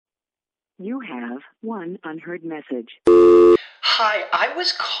You have one unheard message. Hi, I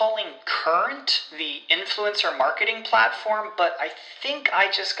was calling Current, the influencer marketing platform, but I think I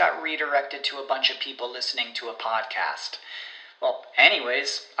just got redirected to a bunch of people listening to a podcast. Well,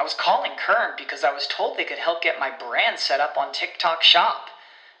 anyways, I was calling Current because I was told they could help get my brand set up on TikTok Shop,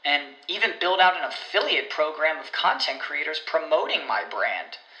 and even build out an affiliate program of content creators promoting my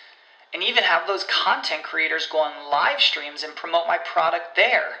brand, and even have those content creators go on live streams and promote my product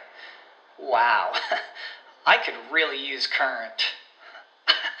there. Wow, I could really use Current.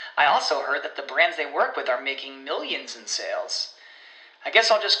 I also heard that the brands they work with are making millions in sales. I guess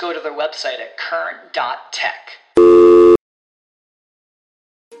I'll just go to their website at current.tech.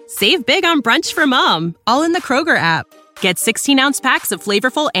 Save big on brunch for mom, all in the Kroger app. Get 16-ounce packs of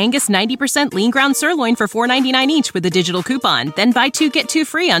flavorful Angus 90% lean ground sirloin for $4.99 each with a digital coupon. Then buy 2, get 2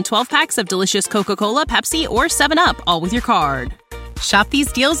 free on 12 packs of delicious Coca-Cola, Pepsi, or 7-Up, all with your card. Shop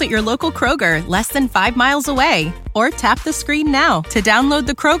these deals at your local Kroger, less than 5 miles away. Or tap the screen now to download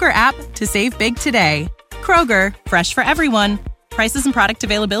the Kroger app to save big today. Kroger, fresh for everyone. Prices and product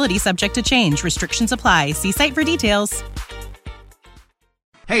availability subject to change. Restrictions apply. See site for details.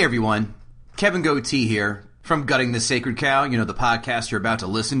 Hey everyone, Kevin Goatee here from Gutting the Sacred Cow, the podcast you're about to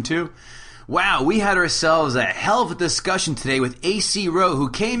listen to. Wow, we had ourselves a hell of a discussion today with AC Rowe,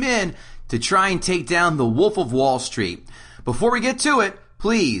 who came in to try and take down the Wolf of Wall Street. Before we get to it,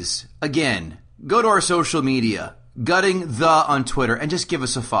 please, again, go to our social media, Gutting the on Twitter, and just give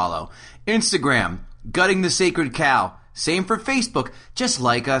us a follow. Instagram, Gutting the Sacred Cow. Same for Facebook. Just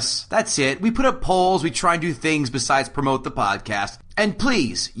like us. That's it. We put up polls. We try and do things besides promote the podcast. And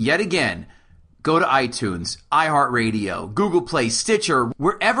please, yet again, go to iTunes, iHeartRadio, Google Play, Stitcher,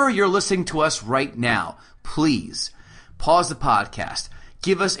 wherever you're listening to us right now. Please pause the podcast.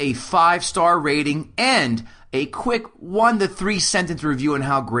 Give us a 5-star rating and a quick 1 to 3 sentence review on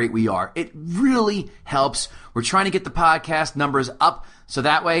how great we are. It really helps. We're trying to get the podcast numbers up so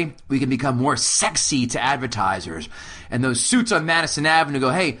that way we can become more sexy to advertisers. And those suits on Madison Avenue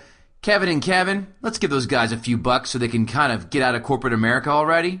go, hey, Kevin and Kevin, let's give those guys a few bucks so they can kind of get out of corporate America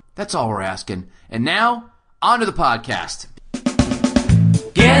already. That's all we're asking. And now, on to the podcast.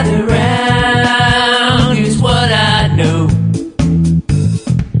 Gather round, here's what I know.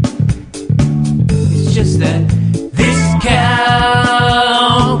 It's just that this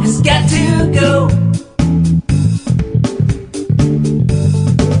cow has got to go.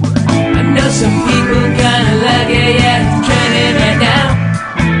 I know some people kinda like it, yeah, it's trending right now.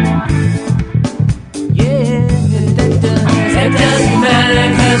 Yeah, that doesn't matter,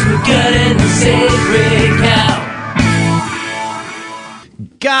 cause we're gutting the sacred cow.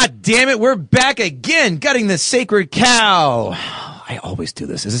 God damn it, we're back again, Gutting the Sacred Cow. I always do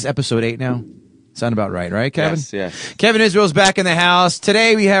this. Is this episode 8 now? Sound about right, Kevin? Yes. Kevin Israel's back in the house.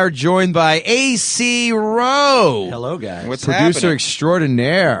 Today we are joined by AC Rowe. Hello, guys. What's Producer happening?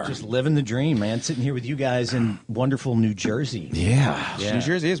 extraordinaire. Just living the dream, man. Sitting here with you guys in wonderful New Jersey. Yeah. Yeah. New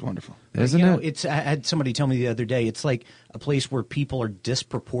Jersey is wonderful. Isn't You know, it? I had somebody tell me the other day, it's like a place where people are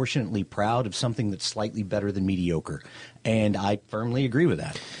disproportionately proud of something that's slightly better than mediocre. And I firmly agree with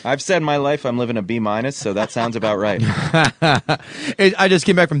that. I've said in my life I'm living a B-, so that sounds about right. I just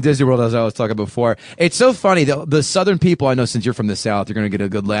came back from Disney World, as I was talking before. It's so funny. The Southern people, I know since you're from the South, you're going to get a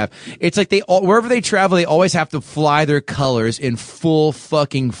good laugh. It's like wherever they travel, they always have to fly their colors in full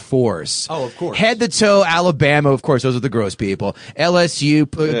fucking force. Oh, of course. Head to toe, Alabama, of course, those are the gross people.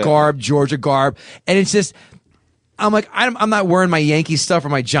 LSU, garb, Georgia garb. And it's just, I'm like, I'm not wearing my Yankee stuff or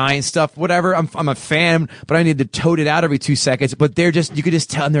my Giant stuff, whatever. I'm a fan, but I need to tote it out every 2 seconds. But they're just, you could just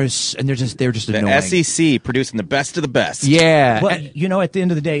tell, they're just annoying. The SEC producing the best of the best. Yeah. Well, you know, at the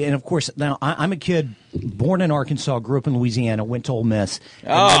end of the day, and of course, now I'm a kid born in Arkansas, grew up in Louisiana, went to Ole Miss,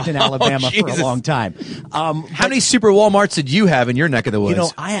 and lived in Alabama for a long time. How many Super Walmarts did you have in your neck of the woods? You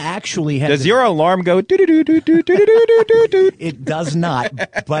know, I actually had. Does your alarm go do-do-do-do-do-do-do-do-do? It does not,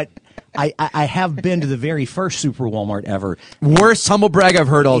 but I have been to the very first Super Walmart ever. Worst humble brag I've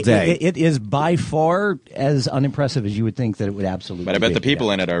heard all day. It is by far as unimpressive as you would think that it would absolutely be. But I bet the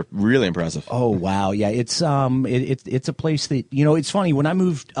people in it are really impressive. Oh, wow. Yeah, it's a place that, you know, it's funny. When I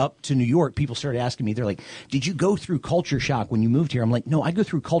moved up to New York, people started asking me, they're like, did you go through culture shock when you moved here? I'm like, no, I go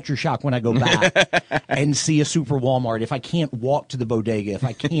through culture shock when I go back and see a Super Walmart. If I can't walk to the bodega, if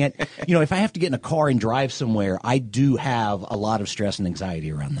I can't, you know, if I have to get in a car and drive somewhere, I do have a lot of stress and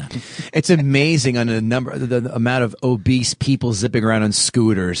anxiety around that. It's amazing on the amount of obese people zipping around on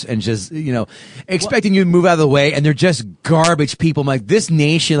scooters and just, expecting you to move out of the way, and they're just garbage people. I'm like, this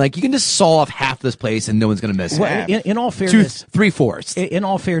nation, like, you can just saw off half this place and no one's going to miss it. Well, in all fairness, 3/4. In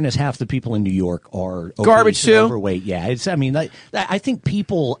all fairness, half the people in New York are garbage too. Overweight. Yeah, I think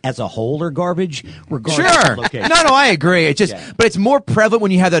people as a whole are garbage, regardless Sure. of location. No, I agree. It's just, but it's more prevalent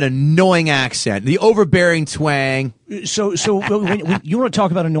when you have that annoying accent, the overbearing twang. So when you want to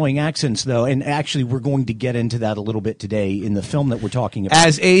talk about annoying accents, though, and actually we're going to get into that a little bit today in the film that we're talking about.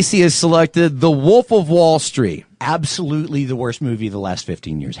 As AC has selected, The Wolf of Wall Street. Absolutely the worst movie of the last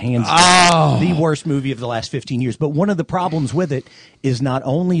 15 years. Hands down. The worst movie of the last 15 years. But one of the problems with it is not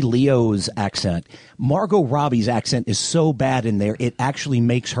only Leo's accent, Margot Robbie's accent is so bad in there, it actually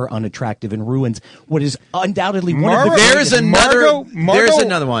makes her unattractive and ruins what is undoubtedly one of the There's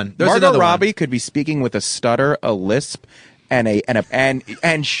another one. Margot Robbie could be speaking with a stutter, a lisp,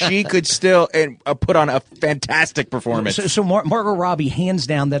 and she could still put on a fantastic performance. So Margot Robbie, hands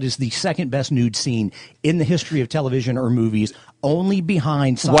down, that is the second best nude scene in the history of television or movies, only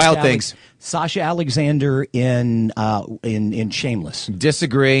behind Sasha Alexander in Shameless.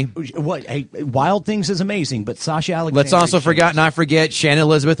 Disagree. Wild Things is amazing, but Sasha Alexander. Let's also not forget Shannon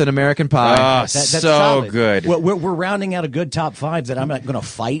Elizabeth in American Pie. That's so solid. good. We're rounding out a good top 5 that I'm not going to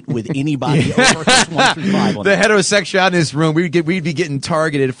fight with anybody over 1 through 5. On the heterosexuality in this room, we'd be getting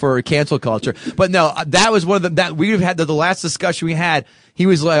targeted for cancel culture. But no, that was one of that we've had the last discussion we had. He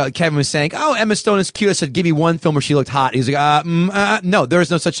was Kevin was saying, "Oh, Emma Stone is cute." I said, "Give me one film where she looked hot." He's like, "No, there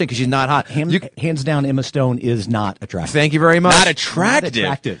is no such thing because she's not hot." Hands down, Emma Stone is not attractive. Thank you very much. Not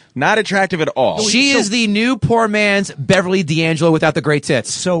attractive. Not attractive at all. She is the new poor man's Beverly D'Angelo without the great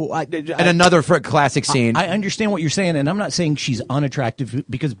tits. And another classic scene. I understand what you're saying, and I'm not saying she's unattractive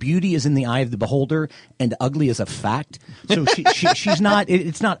because beauty is in the eye of the beholder, and ugly is a fact. So she's not.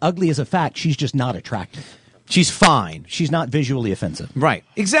 It's not ugly as a fact. She's just not attractive. She's fine. She's not visually offensive. Right.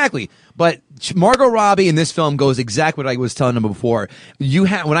 Exactly. But Margot Robbie in this film goes exactly what I was telling them before.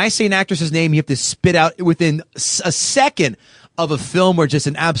 When I say an actress's name, you have to spit out within a second of a film where just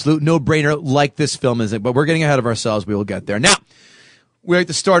an absolute no-brainer like this film is. But we're getting ahead of ourselves. We will get there. Now, we have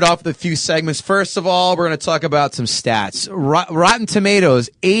to start off with a few segments. First of all, we're going to talk about some stats. Rotten Tomatoes,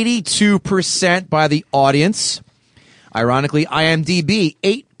 82% by the audience. Ironically, IMDb,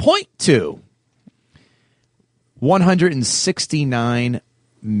 8.2. $169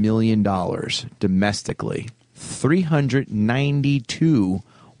 million domestically, 392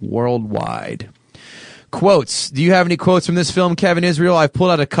 worldwide. Quotes. Do you have any quotes from this film, Kevin Israel? I've pulled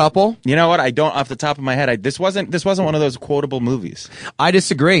out a couple. You know what? I don't off the top of my head. This wasn't one of those quotable movies. I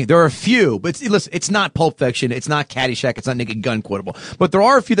disagree. There are a few, but listen, it's not Pulp Fiction. It's not Caddyshack. It's not Naked Gun quotable. But there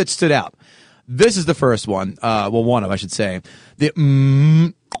are a few that stood out. This is the first one. One of, I should say.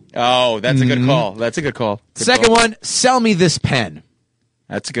 Oh, that's a good call. That's a good call. Second one, sell me this pen.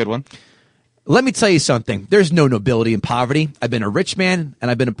 That's a good one. Let me tell you something. There's no nobility in poverty. I've been a rich man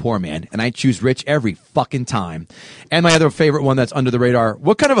and I've been a poor man, and I choose rich every fucking time. And my other favorite one that's under the radar,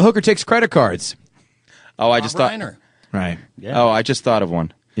 what kind of a hooker takes credit cards? Oh, I just thought. Right. Yeah. Oh, I just thought of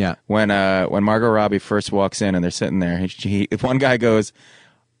one. Yeah. When Margot Robbie first walks in and they're sitting there, if one guy goes,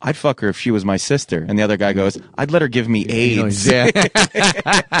 "I'd fuck her if she was my sister," and the other guy goes, "I'd let her give me AIDS."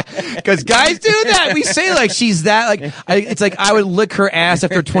 Because guys do that. We say like she's that. It's like I would lick her ass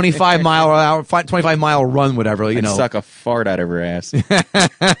after a 25 mile run, whatever. I'd suck a fart out of her ass.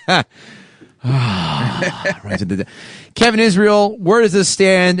 Kevin Israel, where does this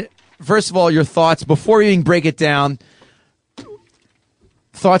stand? First of all, your thoughts before we even break it down.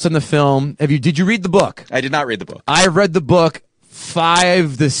 Thoughts on the film? Did you read the book? I did not read the book. I read the book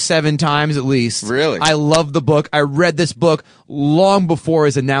 5 to 7 times at least. Really? I love the book. I read this book long before it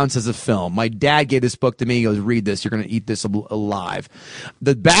was announced as a film. My dad gave this book to me. He goes, "Read this. You're going to eat this alive."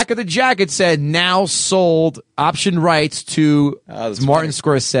 The back of the jacket said, "Now sold option rights to Martin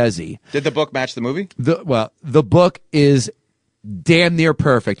Scorsese." Did the book match the movie? The book is damn near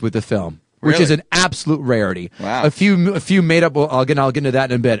perfect with the film, which is an absolute rarity. Wow. A few made up. I'll get into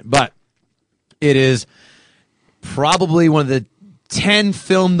that in a bit, but it is probably one of the 10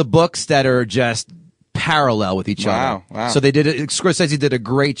 film the books that are just parallel with each other. Wow. So they did it. Scorsese did a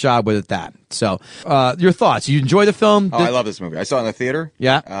great job with that. So, your thoughts? You enjoy the film? Oh, I love this movie. I saw it in the theater.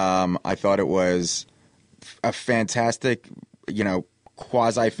 Yeah. I thought it was a fantastic,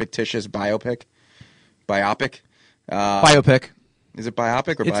 quasi-fictitious biopic. Biopic. Is it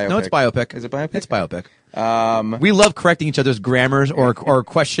biopic or biopic? No, it's biopic. Is it biopic? It's biopic. We love correcting each other's grammars or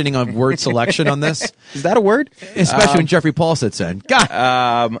questioning of word selection on this. Is that a word? Especially when Jeffrey Paul sits in.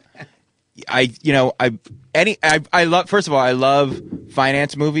 God. I love. First of all, I love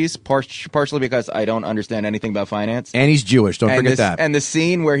finance movies, partially because I don't understand anything about finance. And he's Jewish. Don't forget that. And the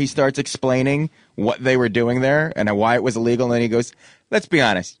scene where he starts explaining what they were doing there and why it was illegal, and then he goes, "Let's be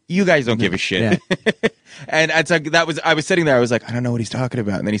honest, you guys don't give a shit." Yeah. And it's like I was sitting there, I was like, I don't know what he's talking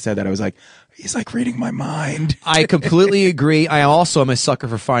about. And then he said that, I was like, he's like reading my mind. I completely agree. I also am a sucker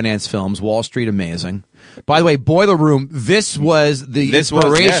for finance films. Wall Street, amazing. By the way, Boiler Room, this was the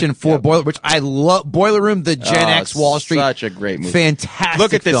inspiration for Boiler, which I love. Boiler Room, the Gen X Wall Street. Such a great movie. Fantastic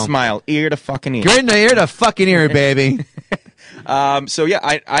Look at this film. smile, ear to fucking ear. Grin to ear to fucking ear, baby. So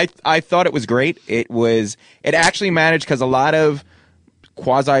yeah, I thought it was great. It actually managed, because a lot of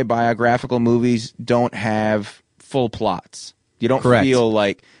quasi-biographical movies don't have full plots. You don't feel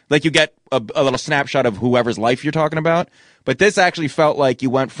like you get a little snapshot of whoever's life you're talking about, but this actually felt like you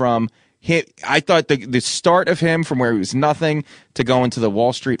went from I thought the start of him from where he was nothing to going to the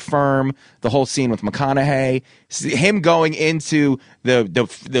Wall Street firm, the whole scene with McConaughey, him going into the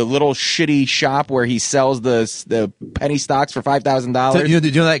little shitty shop where he sells the penny stocks for $5,000. So, you know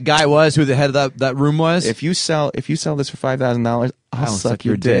who that guy was, who the head of that room was? If you sell this for $5,000, I'll suck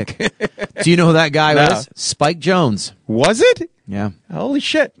your dick. Do you know who that guy No. was? Spike Jonze. Was it? Yeah. Holy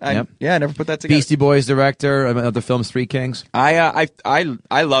shit! Yep. I never put that together. Beastie Boys director of the films Three Kings. I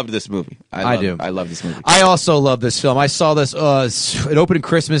loved this movie. I do. I love this movie. I also love this film. I saw this. It opened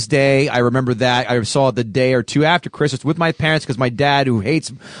Christmas Day. I remember that. I saw it the day or two after Christmas with my parents, because my dad, who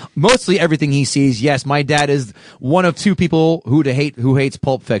hates mostly everything he sees. Yes, my dad is one of two people who hates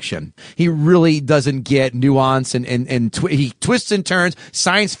Pulp Fiction. He really doesn't get nuance and he twists and turns.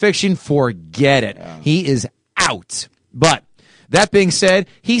 Science fiction, forget it. Yeah. He is out. But that being said,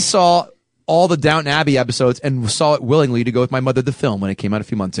 he saw all the Downton Abbey episodes and saw it willingly to go with my mother, the film, when it came out a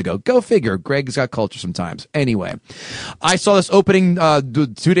few months ago. Go figure. Greg's got culture sometimes. Anyway, I saw this opening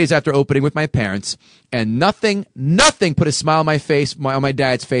 2 days after opening with my parents, and nothing put a smile on my face, on my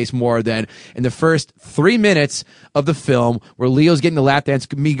dad's face, more than in the first 3 minutes of the film where Leo's getting the lap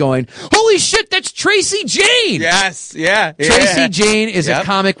dance, me going, "Holy shit, that's Tracy Jane!" Yes, yeah. Tracy Jane is a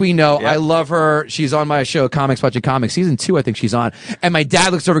comic we know. Yep. I love her. She's on my show, Comics Watching Comics. Season 2, I think she's on. And my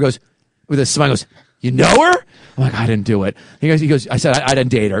dad looks over and goes, with a smile, goes, "You know her?" I'm like, "I didn't do it." He goes, I said, I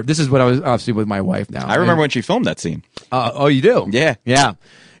didn't date her. This is when I was obviously with my wife now. I remember when she filmed that scene. Oh, you do? Yeah. Yeah.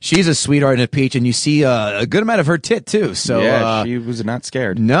 She's a sweetheart and a peach, and you see a good amount of her tit, too. So yeah, she was not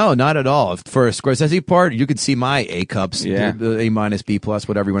scared. No, not at all. For a Scorsese part, you could see my A cups, yeah. the A minus, B plus,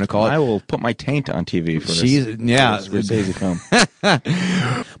 whatever you want to call it. I will put my taint on TV for this Scorsese film.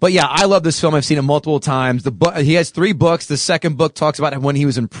 But yeah, I love this film. I've seen it multiple times. He has 3 books. The second book talks about when he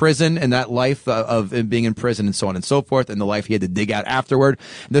was in prison and that life of being in prison and so on and so forth, and the life he had to dig out afterward.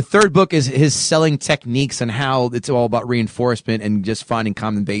 The third book is his selling techniques and how it's all about reinforcement and just finding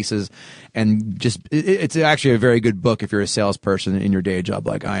common bases. And just, it's actually a very good book if you're a salesperson in your day job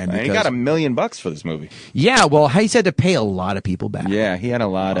like I am. And he got $1 million for this movie. Yeah, well, he's had to pay a lot of people back. Yeah, he had a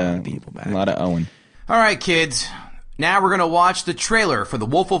lot of people back. A lot of owing. All right, kids. Now we're going to watch the trailer for The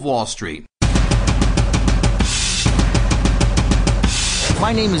Wolf of Wall Street.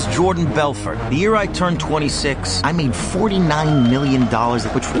 My name is Jordan Belfort. The year I turned 26, I made $49 million,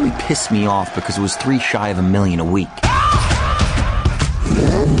 which really pissed me off because it was 3 shy of $1 million a week.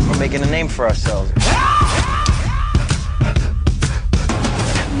 We're making a name for ourselves.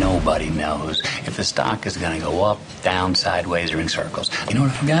 Nobody knows if the stock is going to go up, down, sideways, or in circles. You know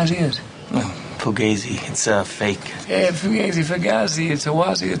what a Fugazi is? Oh, Fugazi. It's fake. Yeah, Fugazi, Fugazi. It's a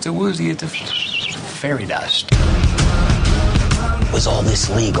wazi, it's a woozy, it's a fairy dust. Was all this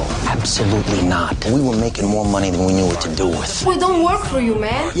legal? Absolutely not. We were making more money than we knew what to do with. We don't work for you,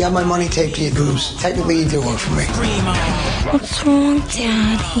 man. You have my money taped to your boobs. Technically, you do work for me. What's wrong,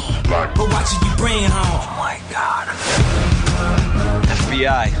 Daddy? Oh, my God.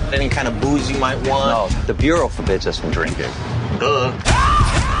 FBI. Any kind of booze you might want? No, the Bureau forbids us from drinking. Duh.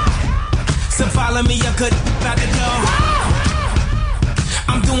 So follow me, I could out the door.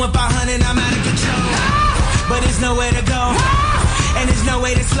 I'm doing 500, I'm out of control. But there's nowhere to go. And there's no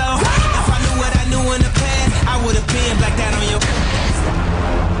way to slow. If I knew what I knew in the past, I would have been like that on your.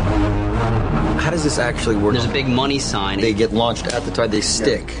 How does this actually work? There's a big money sign. They get launched at the time they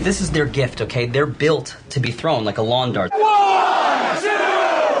stick. This is their gift, okay? They're built to be thrown like a lawn dart. 1, 2,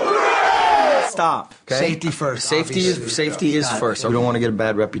 3! Stop. Okay? Safety first. Safety is first. We don't want to get a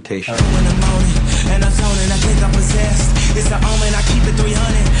bad reputation. And I'm zoning, I think I'm possessed. It's the omen, I keep it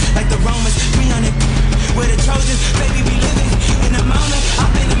 300. Like the Romans, 300. We're the Trojans, baby, we living in the moment.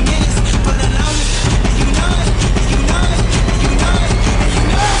 I've been a menace for the longest. And you know it, and you know it, and you know it, and you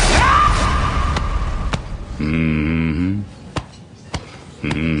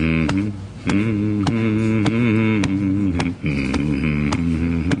know it.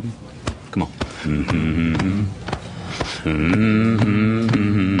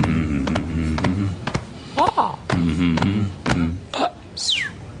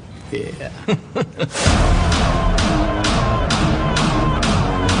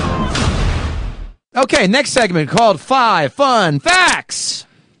 Okay, next segment called 5 Fun Facts.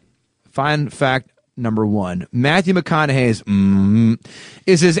 Fun fact number 1. Matthew McConaughey's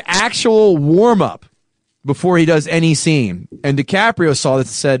is his actual warm-up before he does any scene. And DiCaprio saw this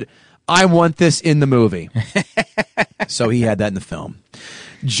and said, I want this in the movie. So he had that in the film.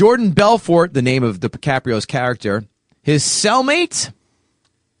 Jordan Belfort, the name of DiCaprio's character, his cellmate,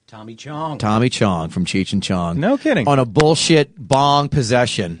 Tommy Chong. Tommy Chong from Cheech and Chong. No kidding. On a bullshit bong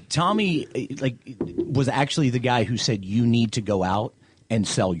possession. Tommy was actually the guy who said you need to go out and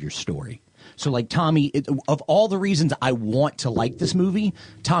sell your story. So Tommy, of all the reasons I want to like this movie,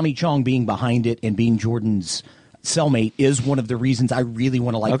 Tommy Chong being behind it and being Jordan's cellmate is one of the reasons I really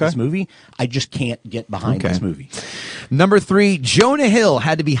want to like this movie. I just can't get behind this movie. Number 3, Jonah Hill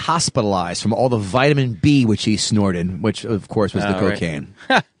had to be hospitalized from all the vitamin B which he snorted, which of course was the cocaine.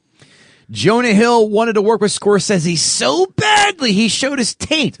 Right. Jonah Hill wanted to work with Scorsese so badly he showed his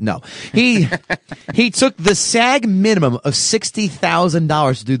taint. No, he took the SAG minimum of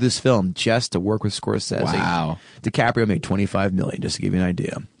 $60,000 to do this film just to work with Scorsese. Wow. DiCaprio made $25 million, just to give you an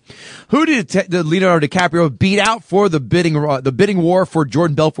idea. Who did Leonardo DiCaprio beat out for the bidding war for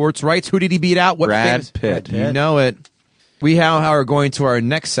Jordan Belfort's rights? Who did he beat out? What Brad Pitt. You know it. We now are going to our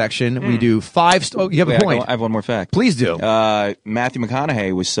next section. We do 5. You have a point. I have one more fact. Please do. Matthew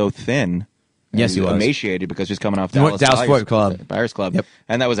McConaughey was so thin. Yes, he was emaciated because he was coming off Dallas Buyers Club. Yep.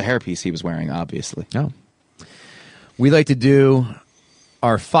 And that was a hairpiece he was wearing, obviously. Oh. We like to do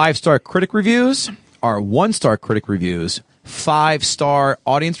our 5-star critic reviews, our 1-star critic reviews, 5-star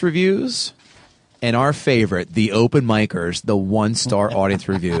audience reviews, and our favorite, the open micers, the 1-star audience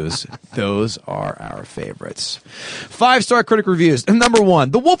reviews. Those are our favorites. 5-star critic reviews. Number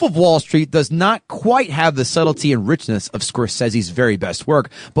 1, The Wolf of Wall Street does not quite have the subtlety and richness of Scorsese's very best work,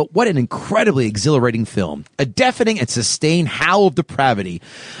 but what an incredibly exhilarating film. A deafening and sustained howl of depravity.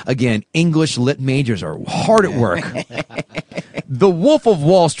 Again, English lit majors are hard at work. The Wolf of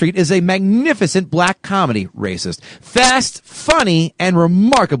Wall Street is a magnificent black comedy, racist, fast, funny, and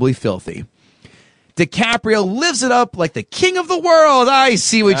remarkably filthy. DiCaprio lives it up like the king of the world. I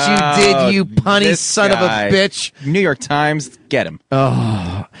see what you did, you punny son of a bitch. New York Times, get him.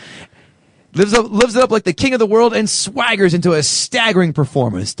 Oh. Lives it up like the king of the world and swaggers into a staggering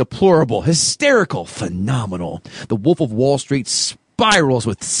performance. Deplorable, hysterical, phenomenal. The Wolf of Wall Street spirals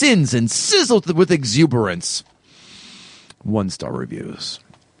with sins and sizzles with exuberance. 1-star reviews.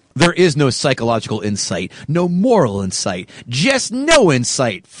 There is no psychological insight, no moral insight, just no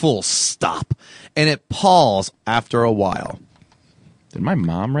insight, full stop. And it palls after a while. Did my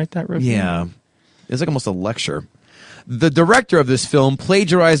mom write that review? Yeah. It's like almost a lecture. The director of this film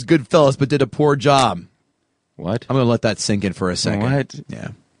plagiarized Goodfellas but did a poor job. What? I'm going to let that sink in for a second. What?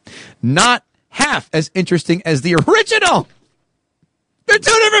 Yeah. Not half as interesting as the original. They're 2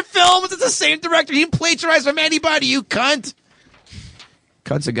 different films. It's the same director. You plagiarized from anybody, you cunt.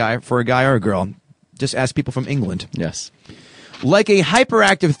 Cunt's a guy for a guy or a girl. Just ask people from England. Yes. Like a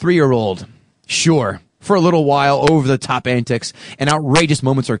hyperactive 3-year-old. Sure, for a little while, over-the-top antics and outrageous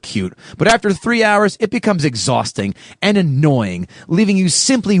moments are cute. But after 3 hours, it becomes exhausting and annoying, leaving you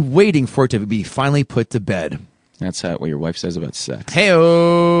simply waiting for it to be finally put to bed. That's what your wife says about sex. Hey-oh.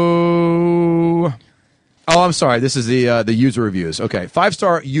 Oh, I'm sorry. This is the user reviews. Okay,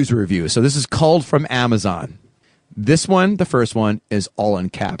 5-star user reviews. So this is culled from Amazon. This one, the first one, is all in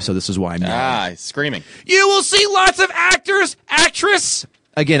caps, so this is why I'm yelling. Screaming. You will see lots of actors, actress.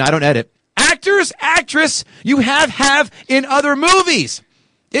 Again, I don't edit. Actors, actress you have in other movies.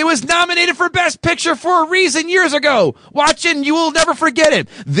 It was nominated for Best Picture for a reason years ago. Watch it and you will never forget it.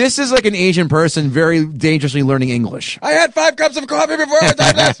 This is like an Asian person very dangerously learning English. I had 5 cups of coffee before I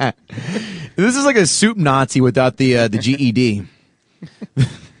did this. This is like a soup Nazi without the GED.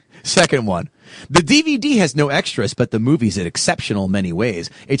 Second one. The DVD has no extras, but the movie's exceptional in many ways.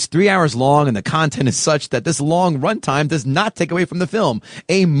 It's 3 hours long, and the content is such that this long runtime does not take away from the film.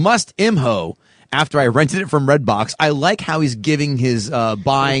 A must-imho. After I rented it from Redbox, I like how he's giving his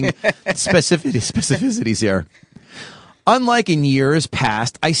buying specificities here. Unlike in years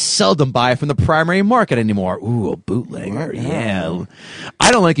past, I seldom buy from the primary market anymore. Ooh, a bootlegger. Yeah.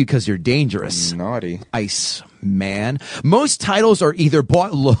 I don't like you because you're dangerous. Naughty. Ice man. Most titles are either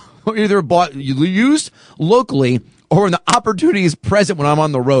bought used locally or when the opportunity is present when I'm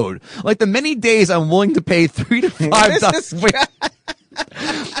on the road. Like the many days I'm willing to pay $3 to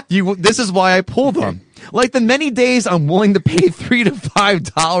 $5. This is why I pull them. Like the many days I'm willing to pay $3 to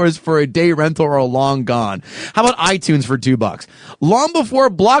 $5 for a day rental are long gone. How about iTunes for $2? Long before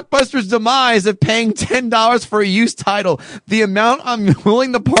Blockbuster's demise of paying $10 for a used title, the amount I'm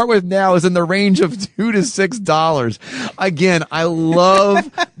willing to part with now is in the range of $2 to $6. Again, I love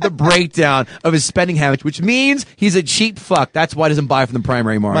the breakdown of his spending habits, which means he's a cheap fuck. That's why he doesn't buy from the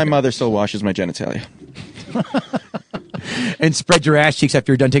primary market. My mother still washes my genitalia. And spread your ass cheeks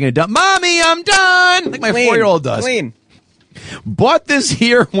after you're done taking a dump. Mommy, I'm done! Like my 4-year-old does. Clean. Bought this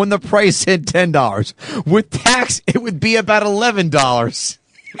here when the price hit $10. With tax, it would be about $11.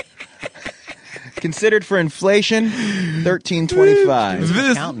 Considered for inflation,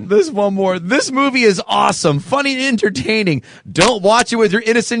 $13.25. This one more. This movie is awesome, funny and entertaining. Don't watch it with your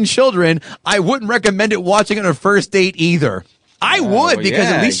innocent children. I wouldn't recommend it watching on a first date either. I would, because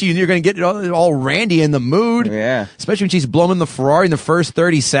at least you're going to get all randy in the mood. Yeah. Especially when she's blowing the Ferrari in the first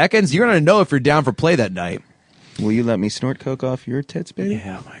 30 seconds. You're going to know if you're down for play that night. Will you let me snort coke off your tits, baby?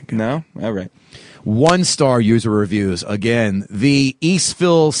 Yeah, my God. No? All right. 1-star user reviews. Again, the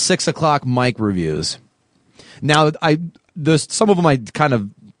Eastville 6 o'clock mic reviews. Now, there's some of them I kind of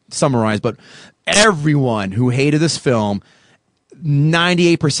summarized, but everyone who hated this film,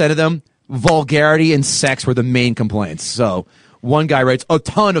 98% of them, vulgarity and sex were the main complaints. So one guy writes, a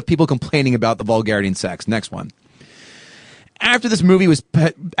ton of people complaining about the vulgarity and sex. Next one. After this movie was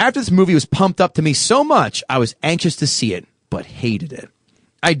pumped up to me so much, I was anxious to see it, but hated it.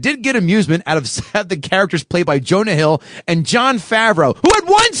 I did get amusement out of the characters played by Jonah Hill and Jon Favreau, who had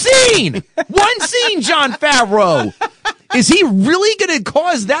one scene! One scene, Jon Favreau! Is he really going to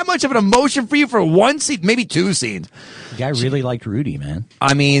cause that much of an emotion for you for one scene? Maybe 2 scenes. The guy really liked Rudy, man.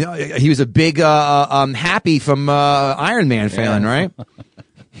 I mean, he was a big Happy from Iron Man fan, right?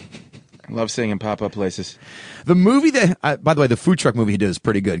 I love seeing him pop up places. The movie that, by the way, the food truck movie he did is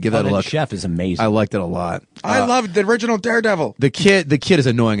pretty good. Give that a look. Chef is amazing. I liked it a lot. I loved the original Daredevil. The kid is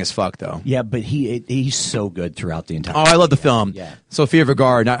annoying as fuck, though. Yeah, but he's so good throughout the entire. Oh, I love the film. Yeah. Sofia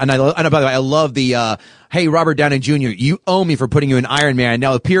Vergara, and by the way, I love the hey, Robert Downey Jr., you owe me for putting you in Iron Man.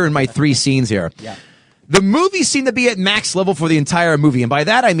 Now appear in my 3 scenes here. Yeah. The movie seemed to be at max level for the entire movie, and by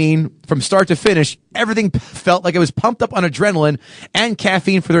that I mean, from start to finish, everything felt like it was pumped up on adrenaline and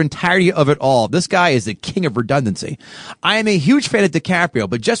caffeine for the entirety of it all. This guy is the king of redundancy. I am a huge fan of DiCaprio,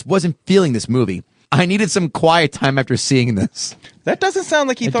 but just wasn't feeling this movie. I needed some quiet time after seeing this. That doesn't sound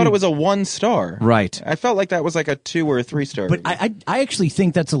like he thought it was a 1-star. Right. I felt like that was like a 2 or a 3-star. But I actually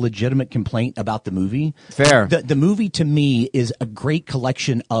think that's a legitimate complaint about the movie. Fair. The movie to me is a great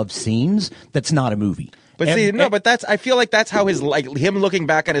collection of scenes that's not a movie. But I feel like that's how him looking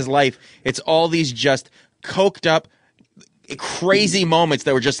back on his life, it's all these just coked up, crazy moments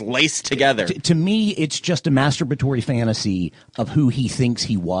that were just laced together. To me, it's just a masturbatory fantasy of who he thinks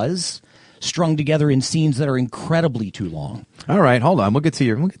he was, strung together in scenes that are incredibly too long. All right, hold on. We'll get to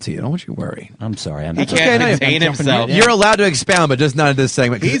you. Don't you worry. I'm sorry. He can't contain himself. You're allowed to expound, but just not in this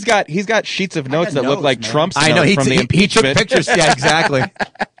segment. He's got sheets of notes that look like Trump's notes from the impeachment. He took pictures. Yeah, exactly.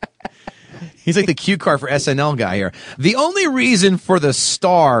 He's like the cue card for SNL guy here. The only reason for the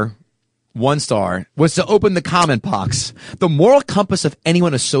 1-star, was to open the comment box. The moral compass of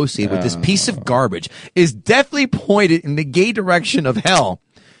anyone associated with this piece of garbage is definitely pointed in the gay direction of hell.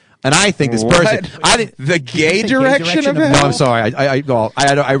 And I think this person, the gay direction of hell. No, I'm sorry. I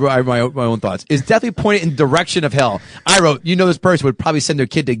have my own thoughts. Is definitely pointed in direction of hell. I wrote, this person would probably send their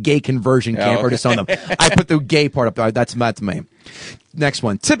kid to gay conversion camp or to some of them. I put the gay part up there. That's me. Next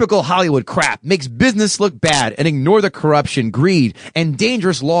one. Typical Hollywood crap. Makes business look bad and ignore the corruption, greed, and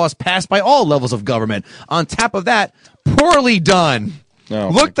dangerous laws passed by all levels of government. On top of that, poorly done.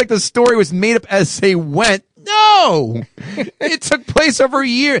 Looked like the story was made up as they went. No! It took place over a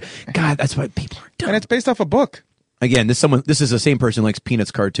year. God, that's why people are dumb. And it's based off a book. Again, this is the same person who likes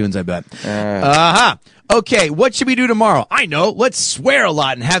Peanuts cartoons, I bet. Okay, what should we do tomorrow? I know. Let's swear a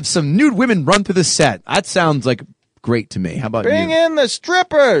lot and have some nude women run through the set. That sounds like great to me. How about Bring you? in the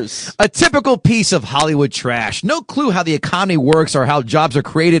strippers. A typical piece of Hollywood trash. No clue how the economy works or how jobs are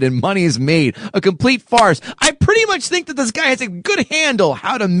created and money is made. A complete farce. I pretty much think that this guy has a good handle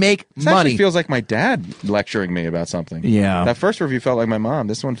how to make money. Actually feels like my dad lecturing me about something. Yeah. That first review felt like my mom.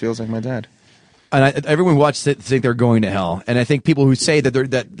 This one feels like my dad. And everyone watches it think they're going to hell. And I think people who say that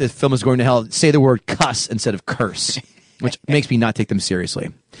the film is going to hell say the word cuss instead of curse, which makes me not take them seriously.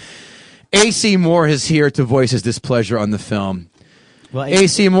 A.C. Moore is here to voice his displeasure on the film. Well,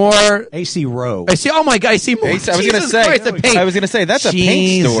 A.C. Moore. A.C. Rowe. Oh my God, A.C. Moore. I was going to say, that's a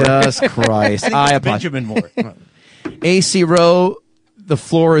paint store. Jesus Christ. I apologize. Benjamin Moore. A.C. Rowe, the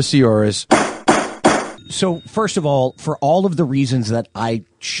floor is yours. So, first of all, for all of the reasons that I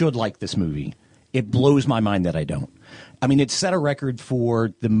should like this movie, It blows my mind that I don't. I mean, it set a record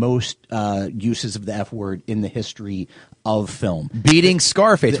for the most uses of the F word in the history of film. Beating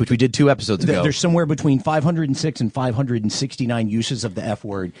Scarface, which we did 2 episodes ago. There's somewhere between 506 and 569 uses of the F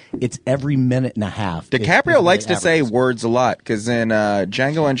word. It's every minute and a half. DiCaprio likes to say words a lot, because in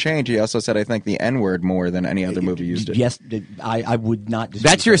Django Unchained, he also said, I think, the N-word more than any other movie used it. Yes, I would not disagree.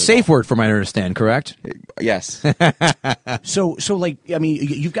 That's your safe word, from what I understand, correct? Yes. So, like, I mean,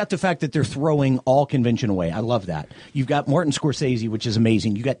 you've got the fact that they're throwing all convention away. I love that. You've got Martin Scorsese, which is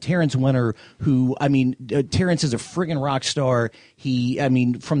amazing. You got Terrence Winter, who, I mean, Terrence is a friggin' rock star.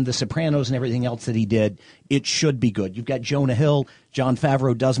 From The Sopranos and everything else that he did, it should be good. You've got Jonah Hill. Jon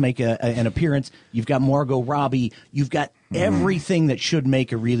Favreau does make an appearance. You've got Margot Robbie. You've got everything that should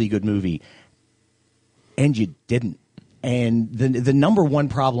make a really good movie. And you didn't. And the number one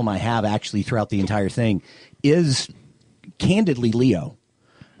problem I have actually throughout the entire thing is, candidly, Leo.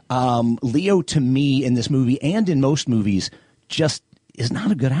 Leo, to me, in this movie and in most movies, just is not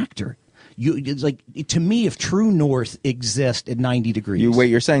a good actor. It's like, to me, if True North exists at 90 degrees.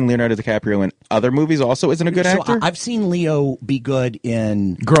 You're saying Leonardo DiCaprio in other movies also isn't a good actor? I've seen Leo be good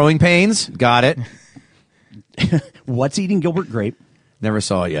in Growing Pains. Got it. What's Eating Gilbert Grape? Never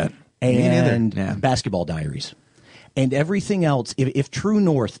saw it yet. And Yeah. Basketball Diaries. And everything else, if True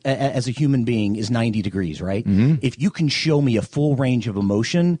North as a human being is 90 degrees, right? Mm-hmm. If you can show me a full range of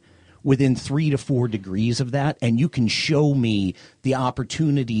emotion within 3 to 4 degrees of that, and you can show me the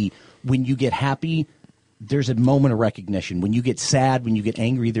opportunity when you get happy, there's a moment of recognition. When you get sad, when you get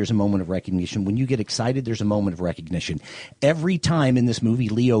angry, there's a moment of recognition. When you get excited, there's a moment of recognition. Every time in this movie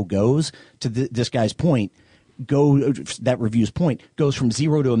Leo goes, to this guy's point, that review's point, goes from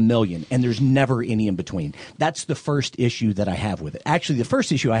 0 to 1,000,000, and there's never any in between. That's the first issue that I have with it. Actually, the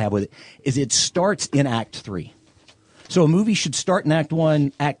first issue I have with it is it starts in Act 3. So a movie should start in Act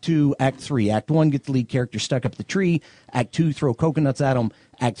 1, Act 2, Act 3. Act 1, get the lead character stuck up the tree. Act 2, throw coconuts at him.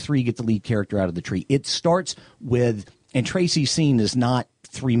 Act 3, get the lead character out of the tree. It starts with, and Tracy's scene is not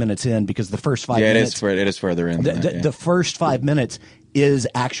 3 minutes in, because the first 5 minutes... it is further in. The first 5 minutes is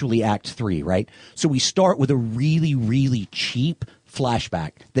actually Act 3, right? So we start with a really, really cheap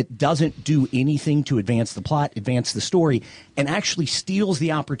flashback that doesn't do anything to advance the plot, advance the story, and actually steals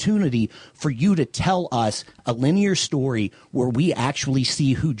the opportunity for you to tell us a linear story where we actually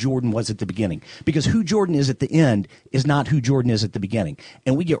see who Jordan was at the beginning. Because who Jordan is at the end is not who Jordan is at the beginning.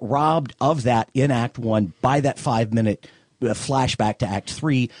 And we get robbed of that in Act 1 by that 5-minute flashback to Act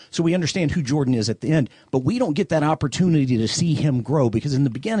 3, so we understand who Jordan is at the end, but we don't get that opportunity to see him grow, because in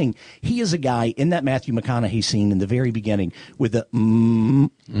the beginning, he is a guy in that Matthew McConaughey scene in the very beginning with the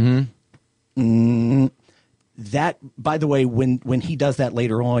that, by the way, when he does that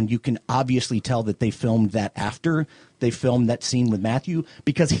later on, you can obviously tell that they filmed that after they filmed that scene with Matthew,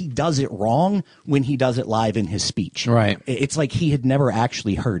 because he does it wrong when he does it live in his speech. Right. It's like he had never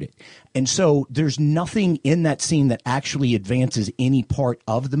actually heard it. And so there's nothing in that scene that actually advances any part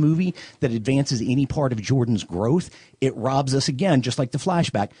of the movie, that advances any part of Jordan's growth. It robs us, again, just like the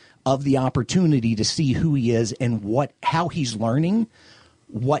flashback, of the opportunity to see who he is and how he's learning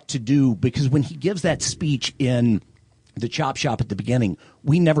what to do. Because when he gives that speech in the chop shop at the beginning,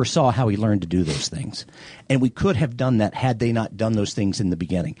 we never saw how he learned to do those things. And we could have done that had they not done those things in the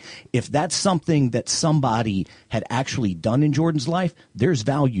beginning. If that's something that somebody had actually done in Jordan's life, there's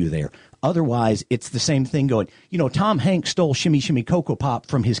value there. Otherwise, it's the same thing going, Tom Hanks stole Shimmy Shimmy Cocoa Pop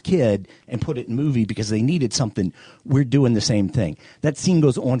from his kid and put it in a movie because they needed something. We're doing the same thing. That scene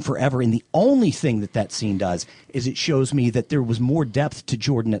goes on forever, and the only thing that scene does is it shows me that there was more depth to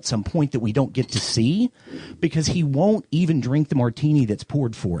Jordan at some point that we don't get to see, because he won't even drink the martini that's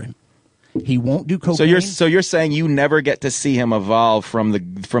poured for him. He won't do cocaine. So you're saying you never get to see him evolve from the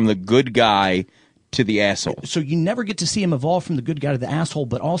good guy to the asshole. So you never get to see him evolve from the good guy to the asshole,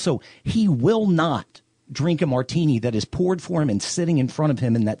 but also he will not drink a martini that is poured for him and sitting in front of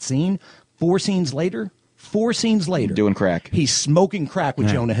him in that scene. 4 scenes later, doing crack. He's smoking crack with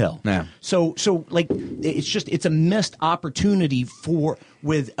Jonah Hill. Yeah. So like, it's a missed opportunity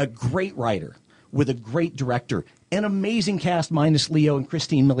with a great writer, with a great director, an amazing cast minus Leo and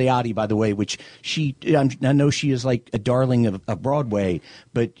Christine Milioti, by the way, which I know she is like a darling of Broadway,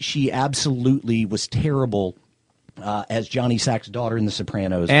 but she absolutely was terrible as Johnny Sack's daughter in The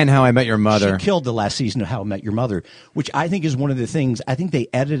Sopranos. And How I Met Your Mother. She killed the last season of How I Met Your Mother, which I think is one of the things. I think they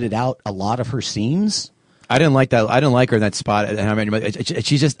edited out a lot of her scenes. I didn't like that. I didn't like her in that spot.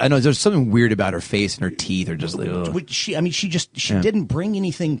 She's just, I know there's something weird about her face and her teeth are just like, ugh. She didn't bring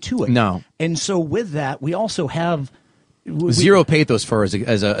anything to it. No. And so with that, we also have zero pathos for her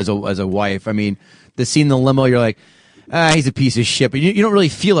as a wife. I mean, the scene in the limo, you're like, he's a piece of shit. But you don't really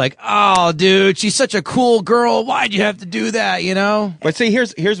feel like, oh, dude, she's such a cool girl. Why'd you have to do that? You know. But see,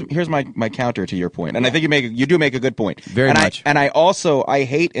 here's my counter to your point, and I think you do make a good point. Very much. I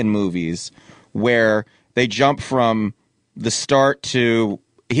hate in movies where they jump from the start to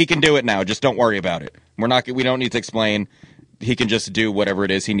he can do it now. Just don't worry about it. We don't need to explain. He can just do whatever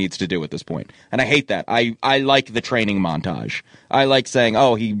it is he needs to do at this point. And I hate that. I like the training montage. I like saying,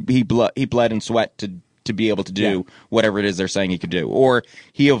 oh, he bled and sweat to be able to do whatever it is they're saying he could do. Or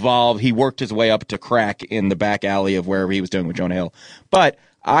he evolved, he worked his way up to crack in the back alley of wherever he was doing with Jonah Hill. But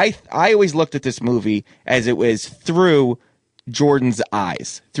I always looked at this movie as it was through Jordan's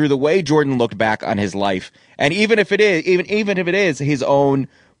eyes, through the way Jordan looked back on his life. And even if it is his own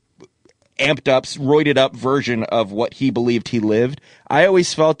amped up, roided up version of what he believed he lived, I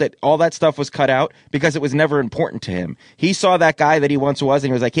always felt that all that stuff was cut out because it was never important to him. He saw that guy that he once was and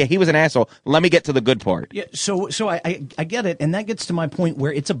he was like, yeah, he was an asshole. Let me get to the good part. Yeah, so I get it, and that gets to my point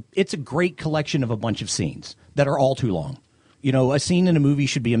where it's a great collection of a bunch of scenes that are all too long. You know, a scene in a movie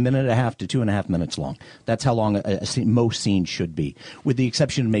should be 1.5 to 2.5 minutes long. That's how long most scenes should be, with the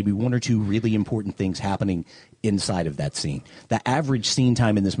exception of maybe 1 or 2 really important things happening inside of that scene. The average scene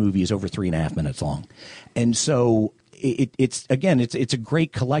time in this movie is over 3.5 minutes long. And so it's a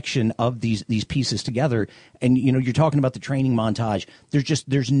great collection of these pieces together. And, you know, you're talking about the training montage.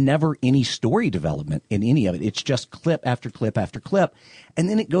 There's never any story development in any of it. It's just clip after clip after clip. And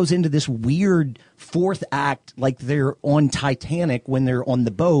then it goes into this weird fourth act, like they're on Titanic when they're on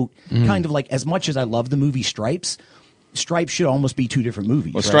the boat, kind of like, as much as I love the movie Stripes should almost be 2 different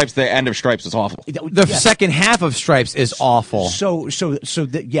movies. Well, Stripes, the end of Stripes is awful. The second half of Stripes is awful.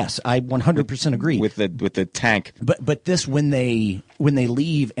 Yes, I 100% agree with the tank. But this, when they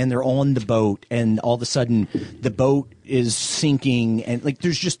leave and they're on the boat and all of a sudden the boat is sinking and like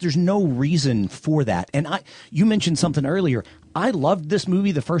there's no reason for that. And you mentioned something earlier. I loved this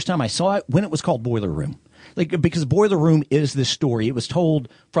movie the first time I saw it when it was called Boiler Room. Like, because Boiler Room is this story. It was told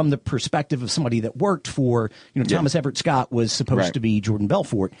from the perspective of somebody that worked for, Thomas Everett Scott was supposed to be Jordan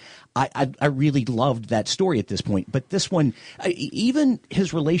Belfort. I really loved that story at this point. But this one, even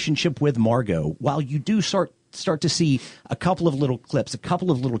his relationship with Margot, while you do start to see a couple of little clips, a couple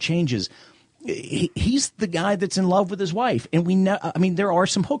of little changes, he's the guy that's in love with his wife, and there are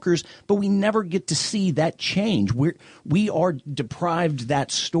some hookers, but we never get to see that change. We are deprived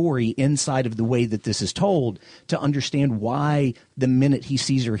that story inside of the way that this is told to understand why the minute he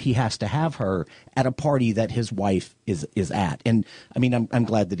sees her, he has to have her at a party that his wife is at. And I mean, I'm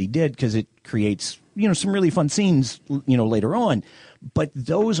glad that he did, because it creates some really fun scenes later on. But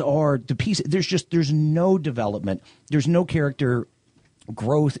those are the pieces. There's no development. There's no character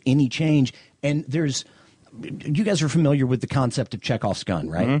growth, any change. And you guys are familiar with the concept of Chekhov's gun,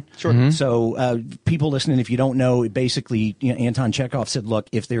 right? Mm-hmm. Sure. Mm-hmm. So people listening, if you don't know, basically, Anton Chekhov said, look,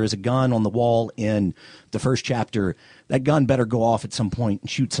 if there is a gun on the wall in the first chapter, that gun better go off at some point and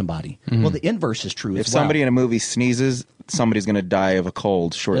shoot somebody. Mm-hmm. Well, the inverse is true as well. If somebody in a movie sneezes, somebody's going to die of a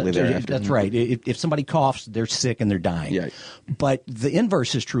cold shortly thereafter. That's right. If somebody coughs, they're sick and they're dying. Yeah. But the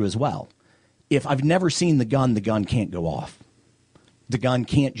inverse is true as well. If I've never seen the gun can't go off. The gun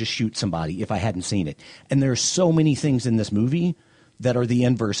can't just shoot somebody if I hadn't seen it. And there are so many things in this movie that are the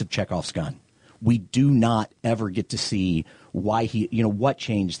inverse of Chekhov's gun. We do not ever get to see why what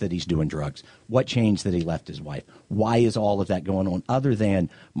changed that he's doing drugs, what changed that he left his wife. Why is all of that going on, other than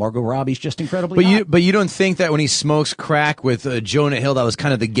Margot Robbie's just incredibly hot? But you don't think that when he smokes crack with Jonah Hill, that was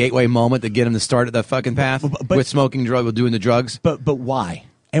kind of the gateway moment to get him to start at that fucking path with smoking with doing the drugs? But why?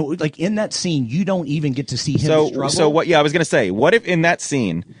 And like in that scene, you don't even get to see him struggle. So what? Yeah, I was gonna say, what if in that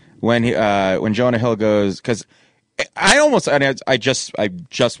scene when Jonah Hill goes, because I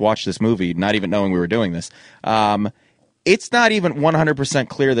just watched this movie, not even knowing we were doing this. It's not even 100%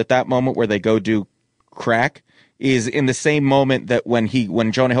 clear that moment where they go do crack is in the same moment that when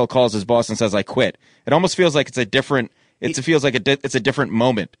Jonah Hill calls his boss and says, "I quit." It almost feels like it's a different. It feels like it's a different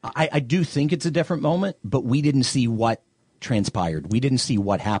moment. I do think it's a different moment, but we didn't see what transpired. We didn't see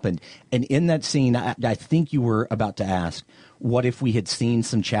what happened. And in that scene, I think you were about to ask, what if we had seen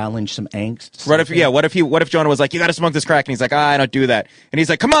some challenge, some angst? What if Jonah was like, "You got to smoke this crack," and he's like, "I don't do that," and he's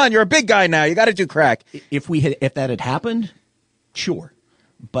like, "Come on, you're a big guy now, you got to do crack." If that had happened, sure.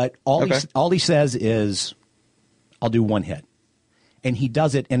 But all he says is, "I'll do one hit." And he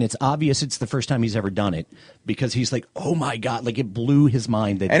does it, and it's obvious it's the first time he's ever done it, because he's like, "Oh my God," like it blew his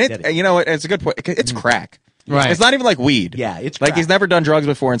mind that he did it. You know what? It's a good point. It's crack. Right. It's not even like weed. Yeah, it's like crack. he's never done drugs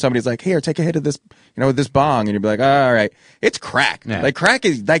before, and somebody's like, "Here, take a hit of this, with this bong," and you'd be like, oh, "All right, it's crack." Yeah. Like crack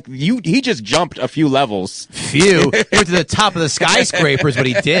is like he just jumped a few levels. He went to the top of the skyscrapers, but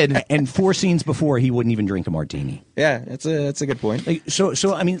he did. And 4 scenes before, he wouldn't even drink a martini. Yeah, that's a good point. Like,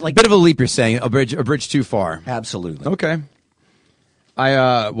 so I mean, like Bit of a leap, you're saying. A bridge too far. absolutely. Okay.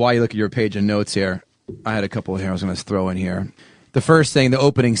 While you look at your page of notes here, I had a couple here I was going to throw in here. The first thing, the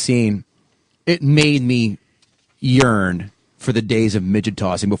opening scene, it made me yearn for the days of midget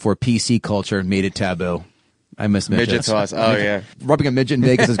tossing before PC culture made it taboo. I miss midgets. Midget toss. Oh, yeah. Rubbing a midget in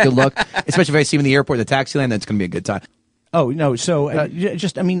Vegas is good luck, especially if I see him in the airport, the taxi line. That's going to be a good time. Oh no! So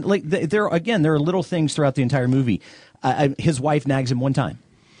just, I mean, like there are little things throughout the entire movie. His wife nags him one time.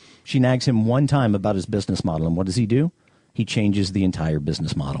 She nags him one time about his business model, and what does he do? He changes the entire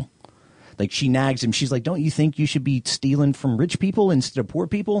business model. Like she nags him. She's like, "Don't you think you should be stealing from rich people instead of poor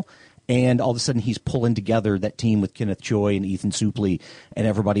people?" And all of a sudden, he's pulling together that team with Kenneth Choi and Ethan Suplee and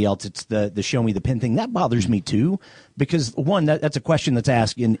everybody else. It's the show me the pin thing that bothers me too, because one, that's a question that's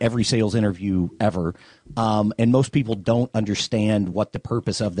asked in every sales interview ever, and most people don't understand what the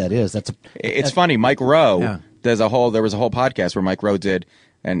purpose of that is. It's funny. Mike Rowe there was a whole podcast where Mike Rowe did,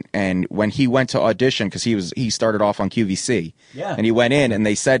 and when he went to audition, because he started off on QVC, and he went in and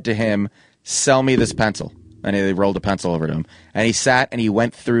they said to him, "Sell me this pencil." And they rolled a pencil over to him. And he sat and he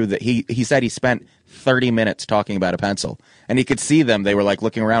went through he said he spent 30 minutes talking about a pencil. And he could see them. They were like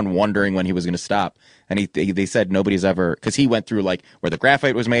looking around wondering when he was going to stop. And they said nobody's ever, because he went through like where the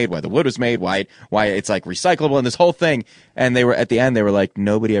graphite was made, where the wood was made, why it's like recyclable and this whole thing. And they were at the end, they were like,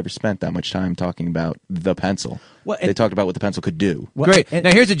 nobody ever spent that much time talking about the pencil. They talked about what the pencil could do. Great.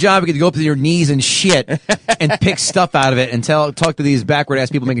 Now here's a job: you get to go up to your knees and shit and pick stuff out of it and talk to these backward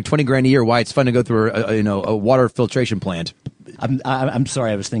ass people making $20 grand a year why it's fun to go through a water filtration plant. I'm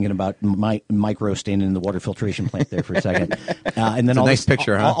sorry. I was thinking about Mike Rowe standing in the water filtration plant there for a second, and then it's a nice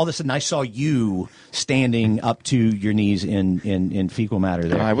picture, huh? All of a sudden, I saw you standing up to your knees in fecal matter.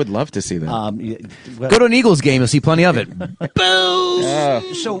 There, I would love to see that. Go to an Eagles game; you'll see plenty of it. Boo!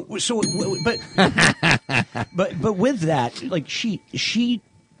 So, but with that, like she,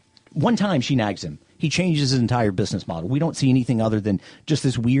 one time she nags him. He changes his entire business model. We don't see anything other than just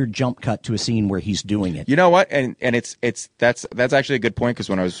this weird jump cut to a scene where he's doing it. You know what? And that's actually a good point, because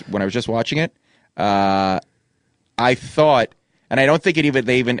when I was just watching it, I thought, and I don't think it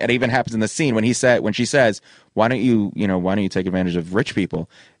even happens in the scene when she says, why don't you take advantage of rich people?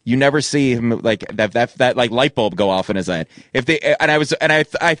 You never see him like that like light bulb go off in his head.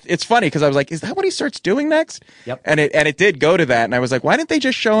 It's funny because I was like, is that what he starts doing next? Yep. And it did go to that, and I was like, why didn't they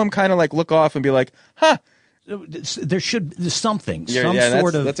just show him kind of like look off and be like, huh? There's something,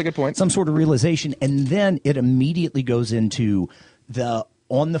 that's a good point. Some sort of realization, and then it immediately goes into the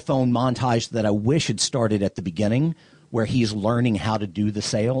on the phone montage that I wish had started at the beginning, where he's learning how to do the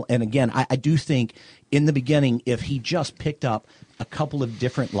sale. And again, I do think in the beginning, if he just picked up a couple of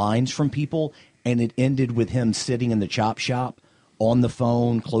different lines from people and it ended with him sitting in the chop shop on the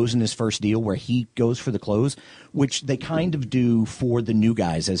phone, closing his first deal where he goes for the close, which they kind of do for the new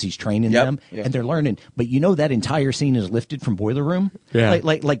guys as he's training them and they're learning. But that entire scene is lifted from Boiler Room. Yeah.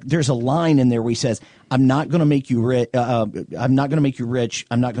 Like there's a line in there where he says, I'm not going to make you rich. I'm not going to make you rich.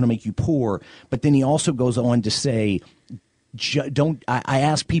 I'm not going to make you poor. But then he also goes on to say, I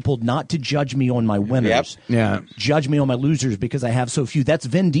ask people not to judge me on my winners. Yeah. Judge me on my losers because I have so few. That's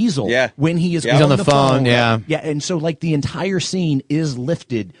Vin Diesel. Yeah. When he is He's on the phone. Yeah. Yeah. And so like the entire scene is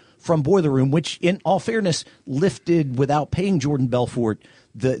lifted from Boiler Room, which in all fairness lifted without paying Jordan Belfort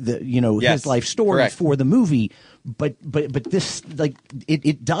his life story for the movie. But this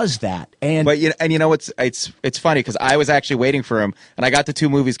it does that. And it's funny because I was actually waiting for him, and I got the two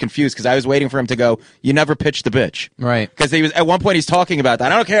movies confused because I was waiting for him to go, "You never pitched the bitch," right? Because he was at one point he's talking about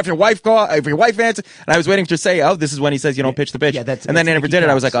that. I don't care if your wife answers, and I was waiting to say, "Oh, this is when he says you don't pitch the bitch." Yeah, and then they never did it.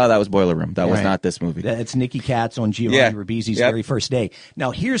 I was like, "Oh, that was Boiler Room. That was not this movie." It's Nicky Katz on Giovanni Ribisi's very first day.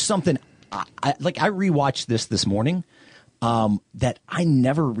 Now here's something I rewatched this morning. That I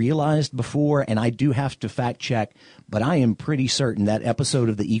never realized before, and I do have to fact check, but I am pretty certain that episode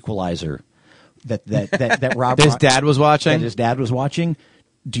of The Equalizer that Robert his dad was watching.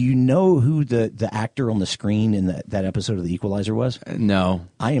 Do you know who the actor on the screen in that episode of The Equalizer was? No.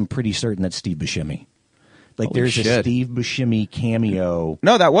 I am pretty certain that's Steve Buscemi. Like Holy there's shit. a Steve Buscemi cameo.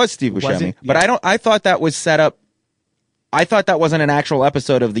 No, that was Steve Buscemi. But I thought that was set up. I thought that wasn't an actual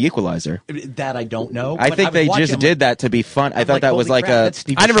episode of The Equalizer. That I don't know. I think they just did that to be fun. I thought that was like a...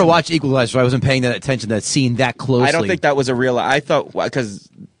 I never watched Equalizer, so I wasn't paying that attention to that scene that closely. I don't think that was a real... I thought... Because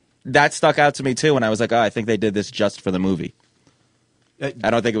that stuck out to me, too, and I was like, I think they did this just for the movie. I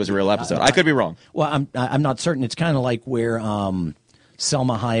don't think it was a real episode. I could be wrong. Well, I'm not certain. It's kind of like where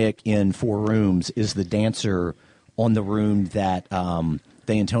Selma Hayek in 4 Rooms is the dancer on the room that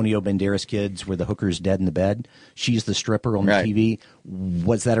the Antonio Banderas kids where the hooker's dead in the bed. She's the stripper on the TV.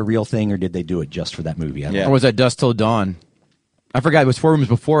 Was that a real thing, or did they do it just for that movie? Or was that Dusk Till Dawn? I forgot. It was 4 Rooms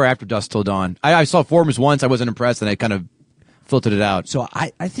before or after Dusk Till Dawn. I saw 4 Rooms once. I wasn't impressed, and I kind of filtered it out. So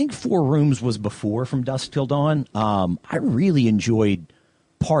I think 4 Rooms was before From Dusk Till Dawn. I really enjoyed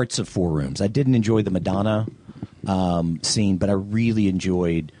parts of 4 Rooms. I didn't enjoy the Madonna scene, but I really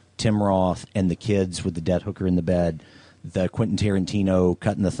enjoyed Tim Roth and the kids with the dead hooker in the bed, the Quentin Tarantino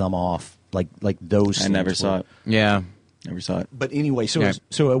cutting the thumb off, like those scenes. I never saw it. Yeah. Never saw it. But anyway, so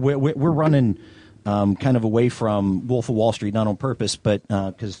we're running kind of away from Wolf of Wall Street, not on purpose, but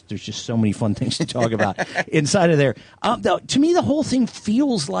because there's just so many fun things to talk about inside of there. To me, the whole thing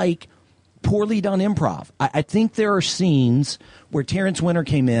feels like poorly done improv. I think there are scenes where Terrence Winter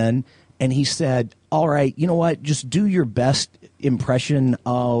came in and he said, all right, you know what, just do your best impression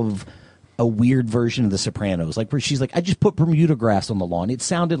of a weird version of The Sopranos, like where she's like, I just put Bermuda grass on the lawn. It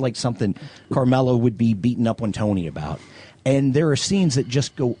sounded like something Carmelo would be beating up on Tony about. And there are scenes that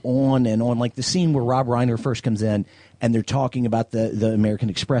just go on and on, like the scene where Rob Reiner first comes in and they're talking about the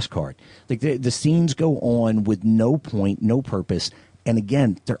American Express card. Like the scenes go on with no point, no purpose, and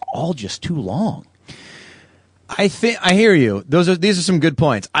again, they're all just too long. I hear you. These are some good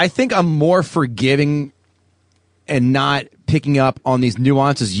points. I think I'm more forgiving and not picking up on these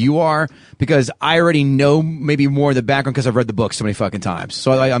nuances you are, because I already know maybe more of the background because I've read the book so many fucking times.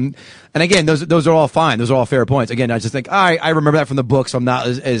 So and again, those are all fine. Those are all fair points. Again, I just think, I remember that from the book, so I'm not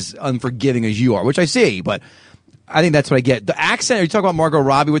as unforgiving as you are, which I see, but I think that's what I get. The accent, are you talking about Margot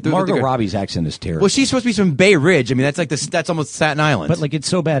Robbie? Margot Robbie's accent is terrible. Well, she's supposed to be from Bay Ridge. I mean, that's like that's almost Staten Island. But like, it's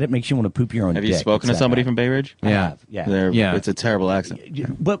so bad it makes you want to poop your own Have dick. you spoken to somebody from Bay Ridge? I have, yeah. It's a terrible accent.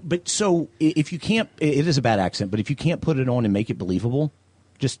 But so if you can't, it is a bad accent, but if you can't put it on and make it believable,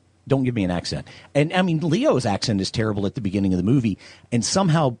 just don't give me an accent. And I mean, Leo's accent is terrible at the beginning of the movie and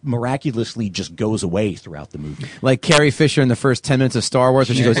somehow miraculously just goes away throughout the movie. Like Carrie Fisher in the first 10 minutes of Star Wars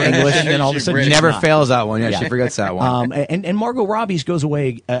when she goes English, and then all of a sudden she never fails that one. Yeah, she forgets that one. And Margot Robbie's goes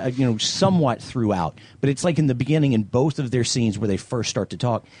away, somewhat throughout. But it's like in the beginning in both of their scenes where they first start to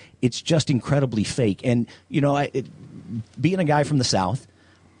talk, it's just incredibly fake. And, being a guy from the South,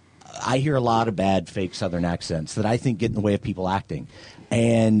 I hear a lot of bad fake Southern accents that I think get in the way of people acting.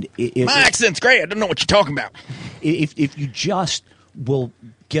 And my accent's great. I don't know what you're talking about. If you just will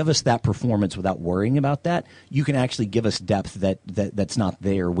give us that performance without worrying about that, you can actually give us depth that's not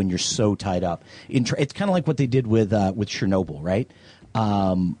there when you're so tied up. It's kind of like what they did with Chernobyl, right?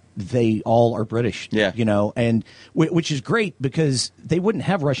 They all are British, and which is great because they wouldn't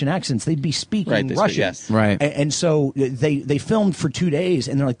have Russian accents; they'd be speaking Russian, yes. Right? And so they filmed for 2 days,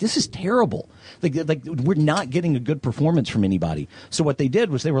 and they're like, "This is terrible. Like we're not getting a good performance from anybody." So what they did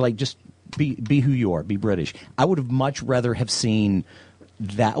was they were like, "Just be who you are, be British." I would have much rather have seen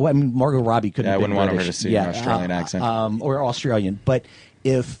that. Well, I mean, Margot Robbie couldn't. Yeah, I wouldn't want her British. to see an Australian accent or Australian, but.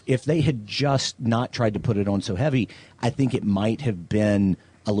 If they had just not tried to put it on so heavy, I think it might have been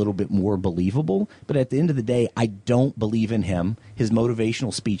a little bit more believable. But at the end of the day, I don't believe in him. His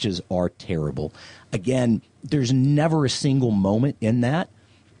motivational speeches are terrible. Again, there's never a single moment in that.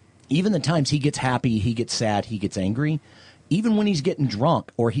 Even the times he gets happy, he gets sad, he gets angry, even when he's getting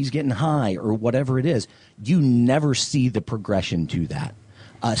drunk or he's getting high or whatever it is, you never see the progression to that.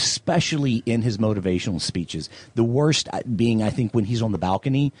 Especially in his motivational speeches. The worst being, I think, when he's on the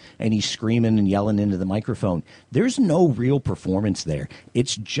balcony and he's screaming and yelling into the microphone. There's no real performance there.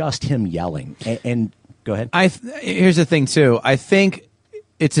 It's just him yelling. And go ahead. Here's the thing, too. I think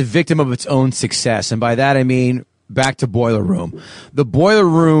it's a victim of its own success. And by that, I mean, back to Boiler Room. The Boiler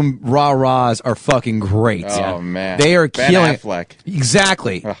Room rah-rahs are fucking great. Oh, man. They are Ben killing Affleck.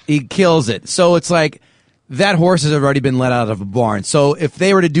 Exactly. He kills it. So it's like, that horse has already been let out of a barn. So if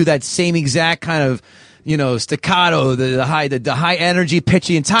they were to do that same exact kind of, staccato, the high energy pitch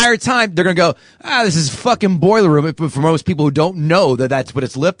the entire time, they're going to go, this is fucking Boiler Room. But for most people who don't know that that's what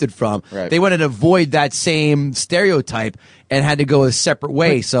it's lifted from, they wanted to avoid that same stereotype and had to go a separate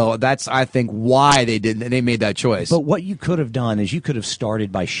way. So that's, I think, why they made that choice. But what you could have done is you could have started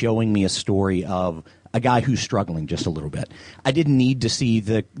by showing me a story of a guy who's struggling just a little bit. I didn't need to see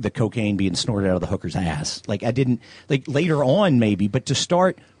the cocaine being snorted out of the hooker's ass. Like, I didn't, like, later on maybe, but to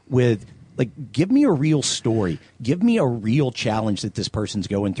start with, like, give me a real story. Give me a real challenge that this person's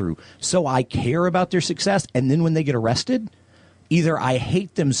going through so I care about their success. And then when they get arrested, either I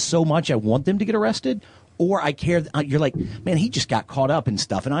hate them so much I want them to get arrested, or I care. You're like, man, he just got caught up in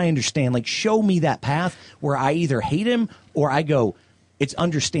stuff. And I understand, like, show me that path where I either hate him or I go, it's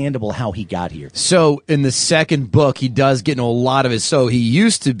understandable how he got here. So in the second book, he does get into a lot of it. So he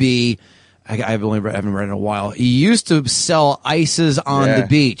used to be, I haven't read it in a while. He used to sell ices on the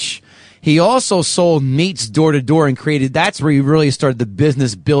beach. He also sold meats door to door and created. That's where he really started the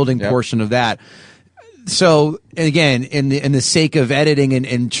business building portion of that. So again, in the sake of editing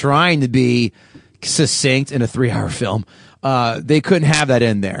and trying to be succinct in a 3-hour film, they couldn't have that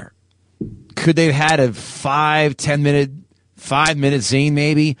in there. Could they have had a 5-10-minute scene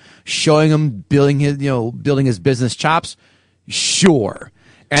maybe showing him building his business chops? Sure.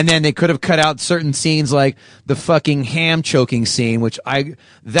 And then they could have cut out certain scenes like the fucking ham choking scene, which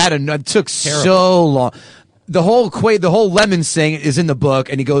took so long. The whole lemons thing is in the book,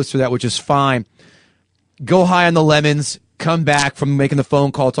 and he goes through that, which is fine. Go high on the lemons, come back from making the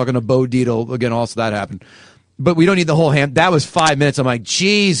phone call, talking to Bo Dietl. Again, also that happened. But we don't need the whole ham. That was 5 minutes. I'm like,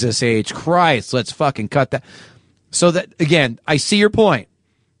 Jesus H. Christ, let's fucking cut that. So that, again, I see your point.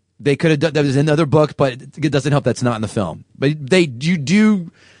 They could have done that was in other books, but it doesn't help that's not in the film. But you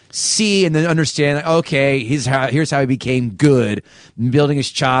do see and then understand, okay, here's how he became good, building his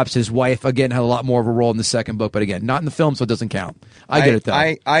chops. His wife, again, had a lot more of a role in the second book, but again, not in the film, so it doesn't count. I get it,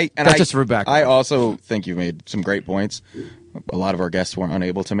 though. That's just for back. I also think you've made some great points. A lot of our guests were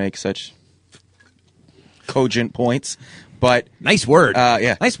unable to make such cogent points, but nice word.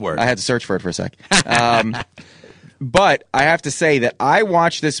 Nice word. I had to search for it for a sec. But I have to say that I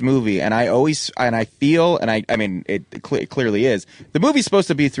watch this movie and I feel, and I mean, it clearly is. The movie's supposed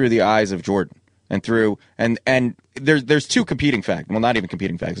to be through the eyes of Jordan and there's two competing factors. Well, not even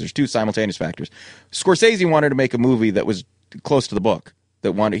competing factors. There's two simultaneous factors. Scorsese wanted to make a movie that was close to the book. He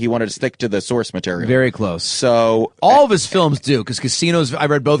wanted to stick to the source material. Very close. So all of his films do, because Casino's, I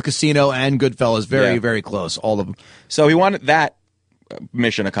read both Casino and Goodfellas, very, very close. All of them. So he wanted that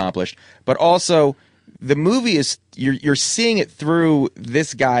mission accomplished, but also the movie is you're seeing it through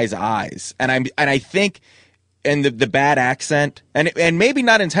this guy's eyes, and I think, and the bad accent, and maybe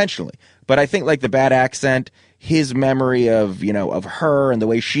not intentionally, but I think like the bad accent, his memory of of her and the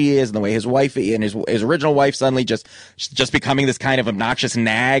way she is, and the way his wife and his original wife suddenly just becoming this kind of obnoxious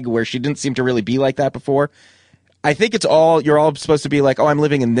nag where she didn't seem to really be like that before. I think you're all supposed to be like, oh, I'm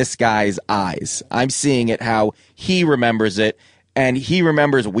living in this guy's eyes. I'm seeing it how he remembers it. And he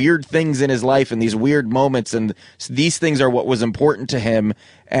remembers weird things in his life and these weird moments, and these things are what was important to him.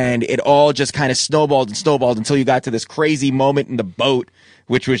 And it all just kind of snowballed until you got to this crazy moment in the boat,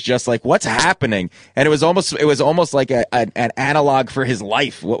 which was just like, what's happening? And it was almost like an analog for his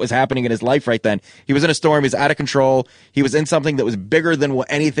life, what was happening in his life right then. He was in a storm. He was out of control. He was in something that was bigger than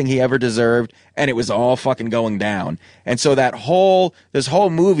anything he ever deserved. And it was all fucking going down. And so this whole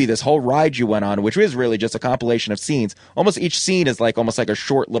movie, this whole ride you went on, which was really just a compilation of scenes, almost each scene is almost like a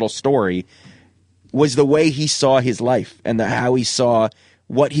short little story, was the way he saw his life and how he saw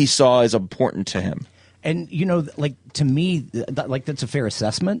what he saw as important to him. And, to me, that's a fair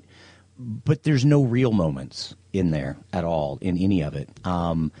assessment, but there's no real moments in there at all, in any of it.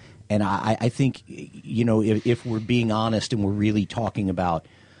 And I think, if we're being honest and we're really talking about,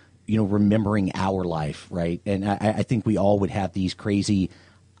 remembering our life, right? And I think we all would have these crazy,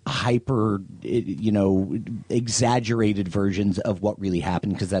 hyper, exaggerated versions of what really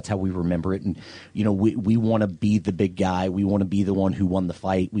happened, because that's how we remember it. And we want to be the big guy, we want to be the one who won the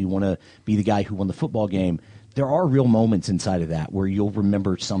fight, we want to be the guy who won the football game. There are real moments inside of that where you'll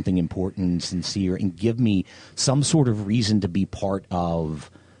remember something important and sincere and give me some sort of reason to be part of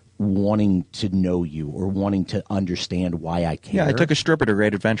wanting to know you or wanting to understand why I care. Yeah, I took a stripper to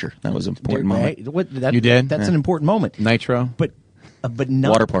Great Adventure. That was an important moment. You did? That's an important moment. Nitro? But none,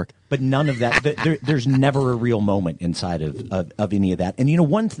 water park. But none of that. There's never a real moment inside of any of that. And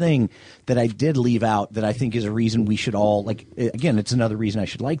one thing that I did leave out that I think is a reason we should all again, it's another reason I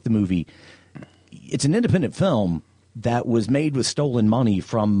should like the movie. It's an independent film that was made with stolen money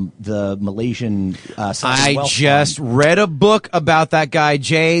from the Malaysian I just read a book about that guy,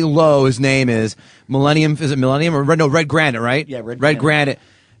 J. Lowe, his name is. Millennium, is it Millennium? Or Red Granite, right? Yeah, Red Granite.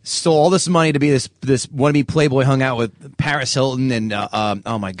 Stole all this money to be this wannabe playboy, hung out with Paris Hilton and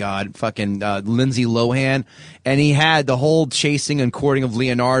oh my god, fucking Lindsay Lohan, and he had the whole chasing and courting of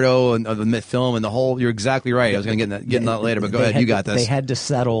Leonardo and of the film and the whole. You're exactly right. I was going to get in that later, but go ahead, you got this. They had to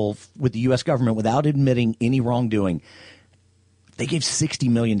settle with the U.S. government without admitting any wrongdoing. They gave $60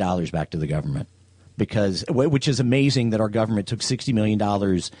 million back to the government which is amazing that our government took $60 million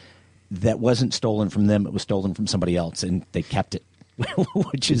that wasn't stolen from them; it was stolen from somebody else, and they kept it.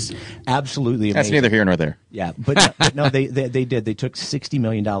 Which is absolutely amazing. That's neither here nor there. Yeah, but no, they did. They took $60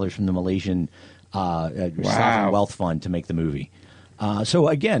 million from the Malaysian sovereign wealth fund to make the movie. So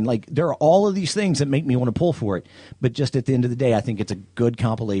again, like there are all of these things that make me want to pull for it, but just at the end of the day, I think it's a good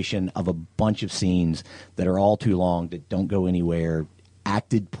compilation of a bunch of scenes that are all too long, that don't go anywhere,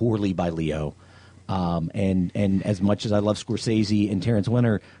 acted poorly by Leo, and as much as I love Scorsese and Terrence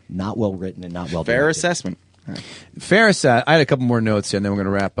Winter, not well written and not well Fair directed. assessment. Fair assessment. I had a couple more notes here, and then we're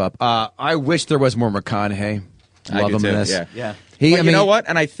going to wrap up. I wish there was more McConaughey. I Love do him too, in this. yeah. He, But you know what?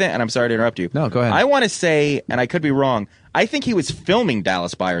 And I'm sorry to interrupt you. No, go ahead. I want to say, and I could be wrong, I think he was filming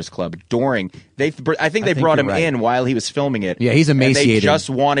Dallas Buyers Club during. I think they brought him you're right. in while he was filming it. Yeah, he's And emaciated. they just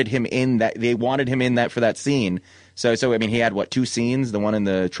wanted him in that. They wanted him in that for that scene. So I mean, he had what, 2 scenes? The one in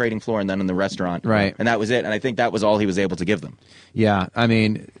the trading floor and then in the restaurant. Right. And that was it. And I think that was all he was able to give them. Yeah, I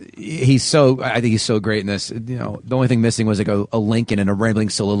mean, I think he's so great in this. You know, the only thing missing was like a Lincoln and a rambling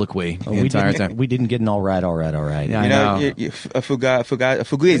soliloquy the entire time. We didn't get an all right. Yeah, You know, a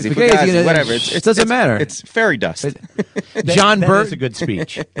fugazi, whatever. It doesn't matter. It's fairy dust. John That is a good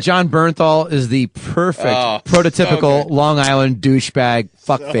speech. John Bernthal is the perfect, prototypical so good. Long Island douchebag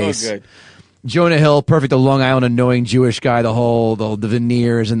fuckface. So good. Jonah Hill, perfect, the Long Island annoying Jewish guy, the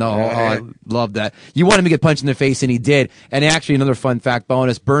veneers and the whole. I love that. You want him to get punched in the face, and he did. And actually, another fun fact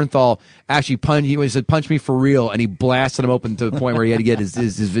bonus: Bernthal actually he said, "Punch me for real," and he blasted him open to the point where he had to get his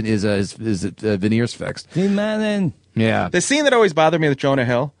veneers fixed. Yeah. The scene that always bothered me with Jonah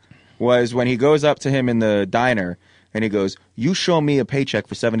Hill was when he goes up to him in the diner and he goes, "You show me a paycheck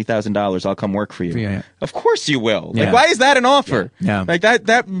for $70,000, I'll come work for you." Yeah. Of course you will. Yeah. Like, why is that an offer? Yeah. Like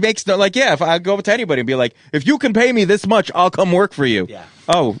that makes no, like, yeah, if I go to anybody and be like, "If you can pay me this much, I'll come work for you." Yeah.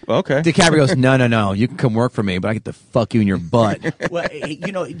 Oh, okay. DiCaprio goes, no, you can come work for me, but I get to fuck you in your butt. Well,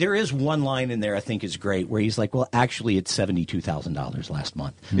 you know, there is one line in there I think is great where he's like, "Well, actually, it's $72,000 last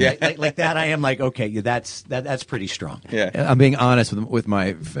month." Yeah. like that. I am like, okay, that's pretty strong. Yeah. I'm being honest with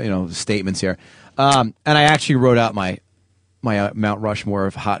my statements here, and I actually wrote out my Mount Rushmore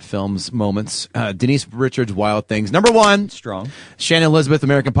of hot films moments. Denise Richards, Wild Things. Number 1, Strong. Shannon Elizabeth,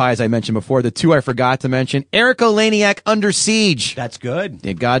 American Pie, as I mentioned before. The 2 I forgot to mention. Erica Laniak, Under Siege. That's good.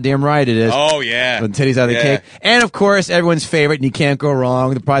 You're goddamn right it is. Oh, yeah. With titties out of the Yeah. cake. And of course, everyone's favorite, and you can't go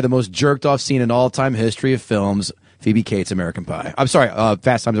wrong, probably the most jerked off scene in all-time history of films. Phoebe Cates, American Pie. I'm sorry,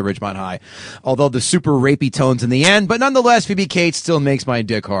 Fast Times at Ridgemont High. Although the super rapey tones in the end, but nonetheless, Phoebe Cates still makes my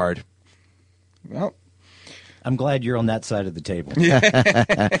dick hard. Well, I'm glad you're on that side of the table.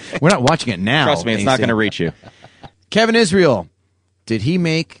 We're not watching it now. trust me, it's not AC. going to reach you. Kevin Israel, did he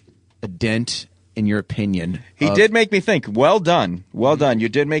make a dent in your opinion? He did make me think. Well done. Well done. You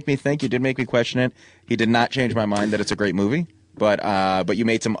did make me think. You did make me question it. He did not change my mind that it's a great movie, but you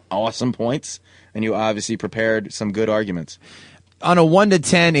made some awesome points, and you obviously prepared some good arguments. On a 1 to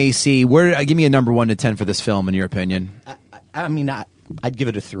 10, AC, give me a number 1 to 10 for this film, in your opinion. I mean, I'd give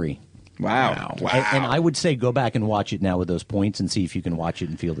it a 3. Wow. And I would say go back and watch it now with those points and see if you can watch it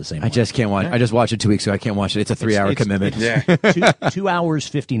and feel the same. I just can't watch. I just watched it 2 weeks ago. I can't watch it. It's a 3-hour commitment. Yeah. 2 hours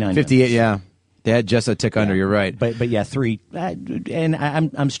 59 58. minutes. Yeah, they had just a tick under. You're right. But yeah, 3. And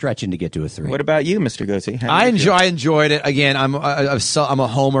I'm stretching to get to a 3. What about you, Mr. Goatee? I enjoyed it. Again, I'm a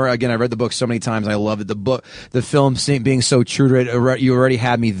homer. Again, I read the book so many times. I loved it. The film being so true to it. You already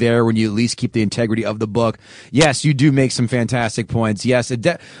had me there when you at least keep the integrity of the book. Yes, you do make some fantastic points. Yes,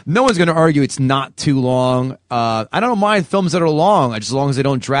 no one's going to argue it's not too long. I don't mind films that are long, as long as they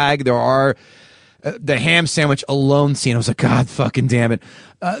don't drag. There are the ham sandwich alone scene. I was like, God fucking damn it.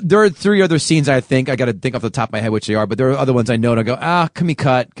 There are 3 other scenes I think. I got to think off the top of my head which they are, but there are other ones I know and I go, can we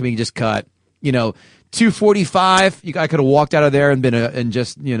cut? Can we just cut? 2:45. I could have walked out of there and been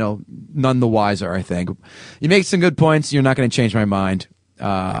just none the wiser. I think you make some good points. You're not going to change my mind.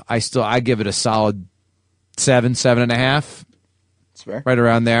 I give it a solid 7.5. That's fair. Right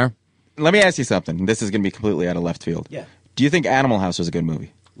around there. Let me ask you something. This is going to be completely out of left field. Yeah. Do you think Animal House was a good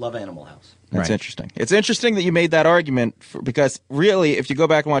movie? Love Animal House. That's interesting. It's interesting that you made that argument because really, if you go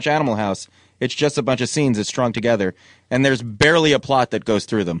back and watch Animal House, it's just a bunch of scenes that's strung together, and there's barely a plot that goes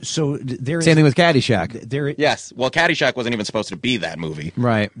through them. So there Same thing with Caddyshack. Yes. Well, Caddyshack wasn't even supposed to be that movie.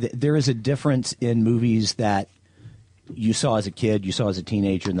 Right. There is a difference in movies that you saw as a kid, you saw as a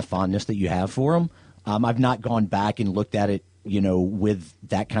teenager, and the fondness that you have for them. I've not gone back and looked at it, with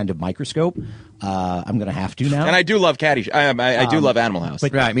that kind of microscope. I'm going to have to now. And I do love Caddyshack. I do love Animal House.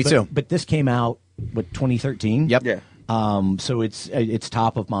 Right, me too. But this came out, 2013? Yep. Yeah. So it's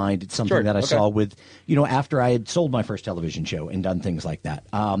top of mind. It's something that I saw with, after I had sold my first television show and done things like that.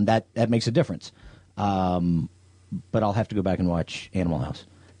 That makes a difference. But I'll have to go back and watch Animal House.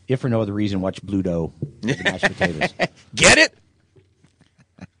 If for no other reason, watch Bluto with the mashed potatoes. Get it?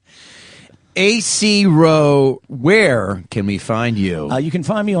 AC Row, where can we find you? You can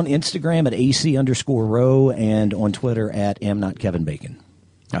find me on Instagram at AC_Row and on Twitter at amnotkevinbacon.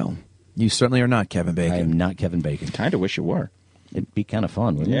 Oh, you certainly are not Kevin Bacon. I am not Kevin Bacon. Kind of wish you were. It'd be kind of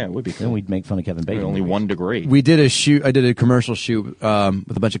fun, wouldn't it? Yeah, it would be cool. Then we'd make fun of Kevin Bacon. Only 1 degree. We did a shoot. I did a commercial shoot with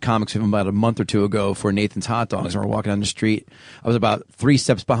a bunch of comics about a month or two ago for Nathan's Hot Dogs, and we're walking down the street. I was about 3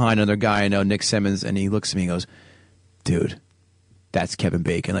 steps behind another guy I know, Nick Simmons, and he looks at me and goes, "Dude, that's Kevin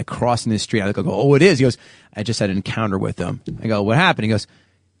Bacon." Like crossing the street, I go, "Oh, it is." He goes, "I just had an encounter with him." I go, "What happened?" He goes,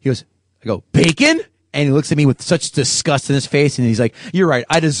 I go, "Bacon?" And he looks at me with such disgust in his face, and he's like, "You're right,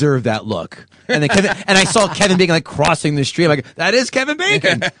 I deserve that look." And then and I saw Kevin Bacon like crossing the street. I'm like, that is Kevin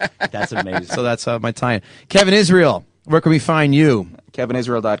Bacon. That's amazing. So that's my tie-in. Kevin Israel, where can we find you?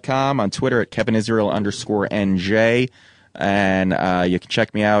 KevinIsrael.com, on Twitter at KevinIsrael_NJ. And you can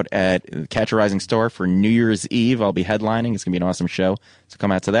check me out at Catch a Rising Store for New Year's Eve. I'll be headlining. It's going to be an awesome show. So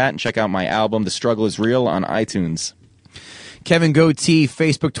come out to that and check out my album, The Struggle is Real, on iTunes. Kevin Goatee,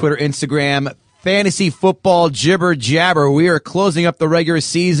 Facebook, Twitter, Instagram. Fantasy football jibber jabber. We are closing up the regular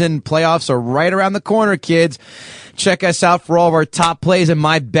season. Playoffs are right around the corner, kids. Check us out for all of our top plays and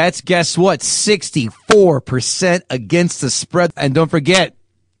my bets. Guess what? 64% against the spread. And don't forget,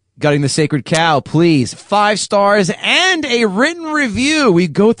 Gutting the Sacred Cow, please. 5 stars and a written review. We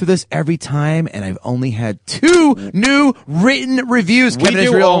go through this every time, and I've only had 2 new written reviews. We Kevin do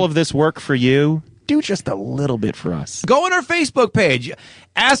Israel. all of this work for you. Do just a little bit for us. Go on our Facebook page.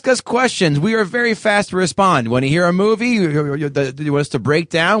 Ask us questions. We are very fast to respond. When you hear a movie you want us to break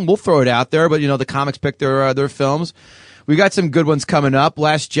down, we'll throw it out there. But, the comics pick their films. We got some good ones coming up.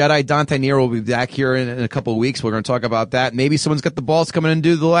 Last Jedi, Dante Nero will be back here in a couple of weeks. We're going to talk about that. Maybe someone's got the balls coming in and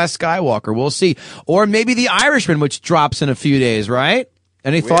do The Last Skywalker. We'll see. Or maybe The Irishman, which drops in a few days, right?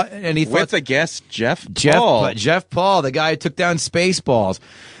 Any thoughts? With the guest, Jeff Paul. Jeff Paul, the guy who took down Spaceballs.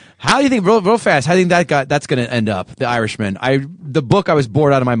 How do you think, real fast, how do you think that's going to end up, The Irishman? The book I was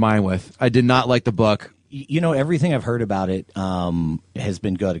bored out of my mind with. I did not like the book. Everything I've heard about it has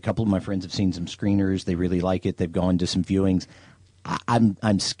been good. A couple of my friends have seen some screeners. They really like it. They've gone to some viewings.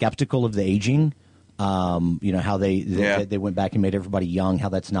 I'm skeptical of the aging. How they went back and made everybody young, how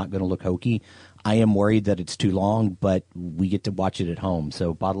that's not going to look hokey. I am worried that it's too long, but we get to watch it at home.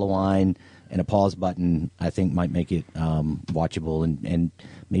 So bottle of wine and a pause button, I think, might make it watchable and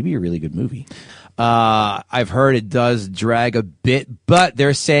maybe a really good movie. I've heard it does drag a bit, but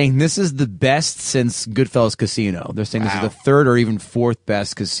they're saying this is the best since Goodfellas Casino. They're saying this is the 3rd or even 4th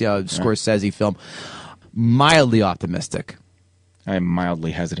best Scorsese film. Mildly optimistic. I am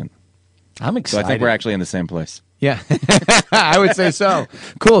mildly hesitant. I'm excited. So I think we're actually in the same place. Yeah, I would say so.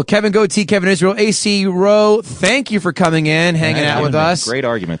 Cool. Kevin Goatee, Kevin Israel, AC Row, thank you for coming in, hanging out with us. Great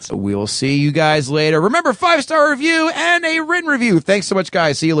arguments. We will see you guys later. Remember, 5-star review and a written review. Thanks so much,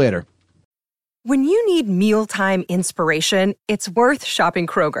 guys. See you later. When you need mealtime inspiration, it's worth shopping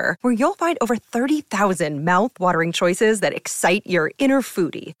Kroger, where you'll find over 30,000 mouth-watering choices that excite your inner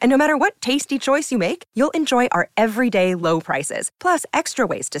foodie. And no matter what tasty choice you make, you'll enjoy our everyday low prices, plus extra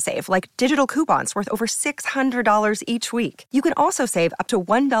ways to save, like digital coupons worth over $600 each week. You can also save up to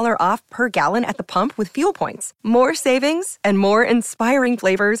 $1 off per gallon at the pump with fuel points. More savings and more inspiring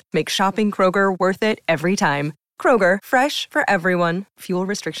flavors make shopping Kroger worth it every time. Kroger, fresh for everyone. Fuel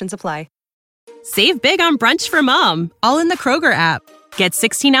restrictions apply. Save big on brunch for mom, all in the Kroger app. Get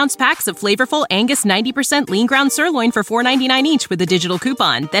 16-ounce packs of flavorful Angus 90% lean ground sirloin for $4.99 each with a digital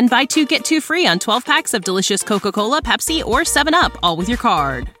coupon. Then buy 2, get 2 free on 12 packs of delicious Coca-Cola, Pepsi, or 7-Up, all with your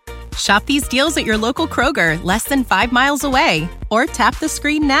card. Shop these deals at your local Kroger, less than 5 miles away. Or tap the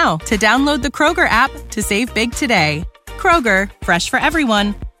screen now to download the Kroger app to save big today. Kroger, fresh for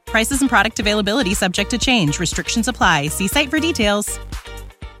everyone. Prices and product availability subject to change. Restrictions apply. See site for details.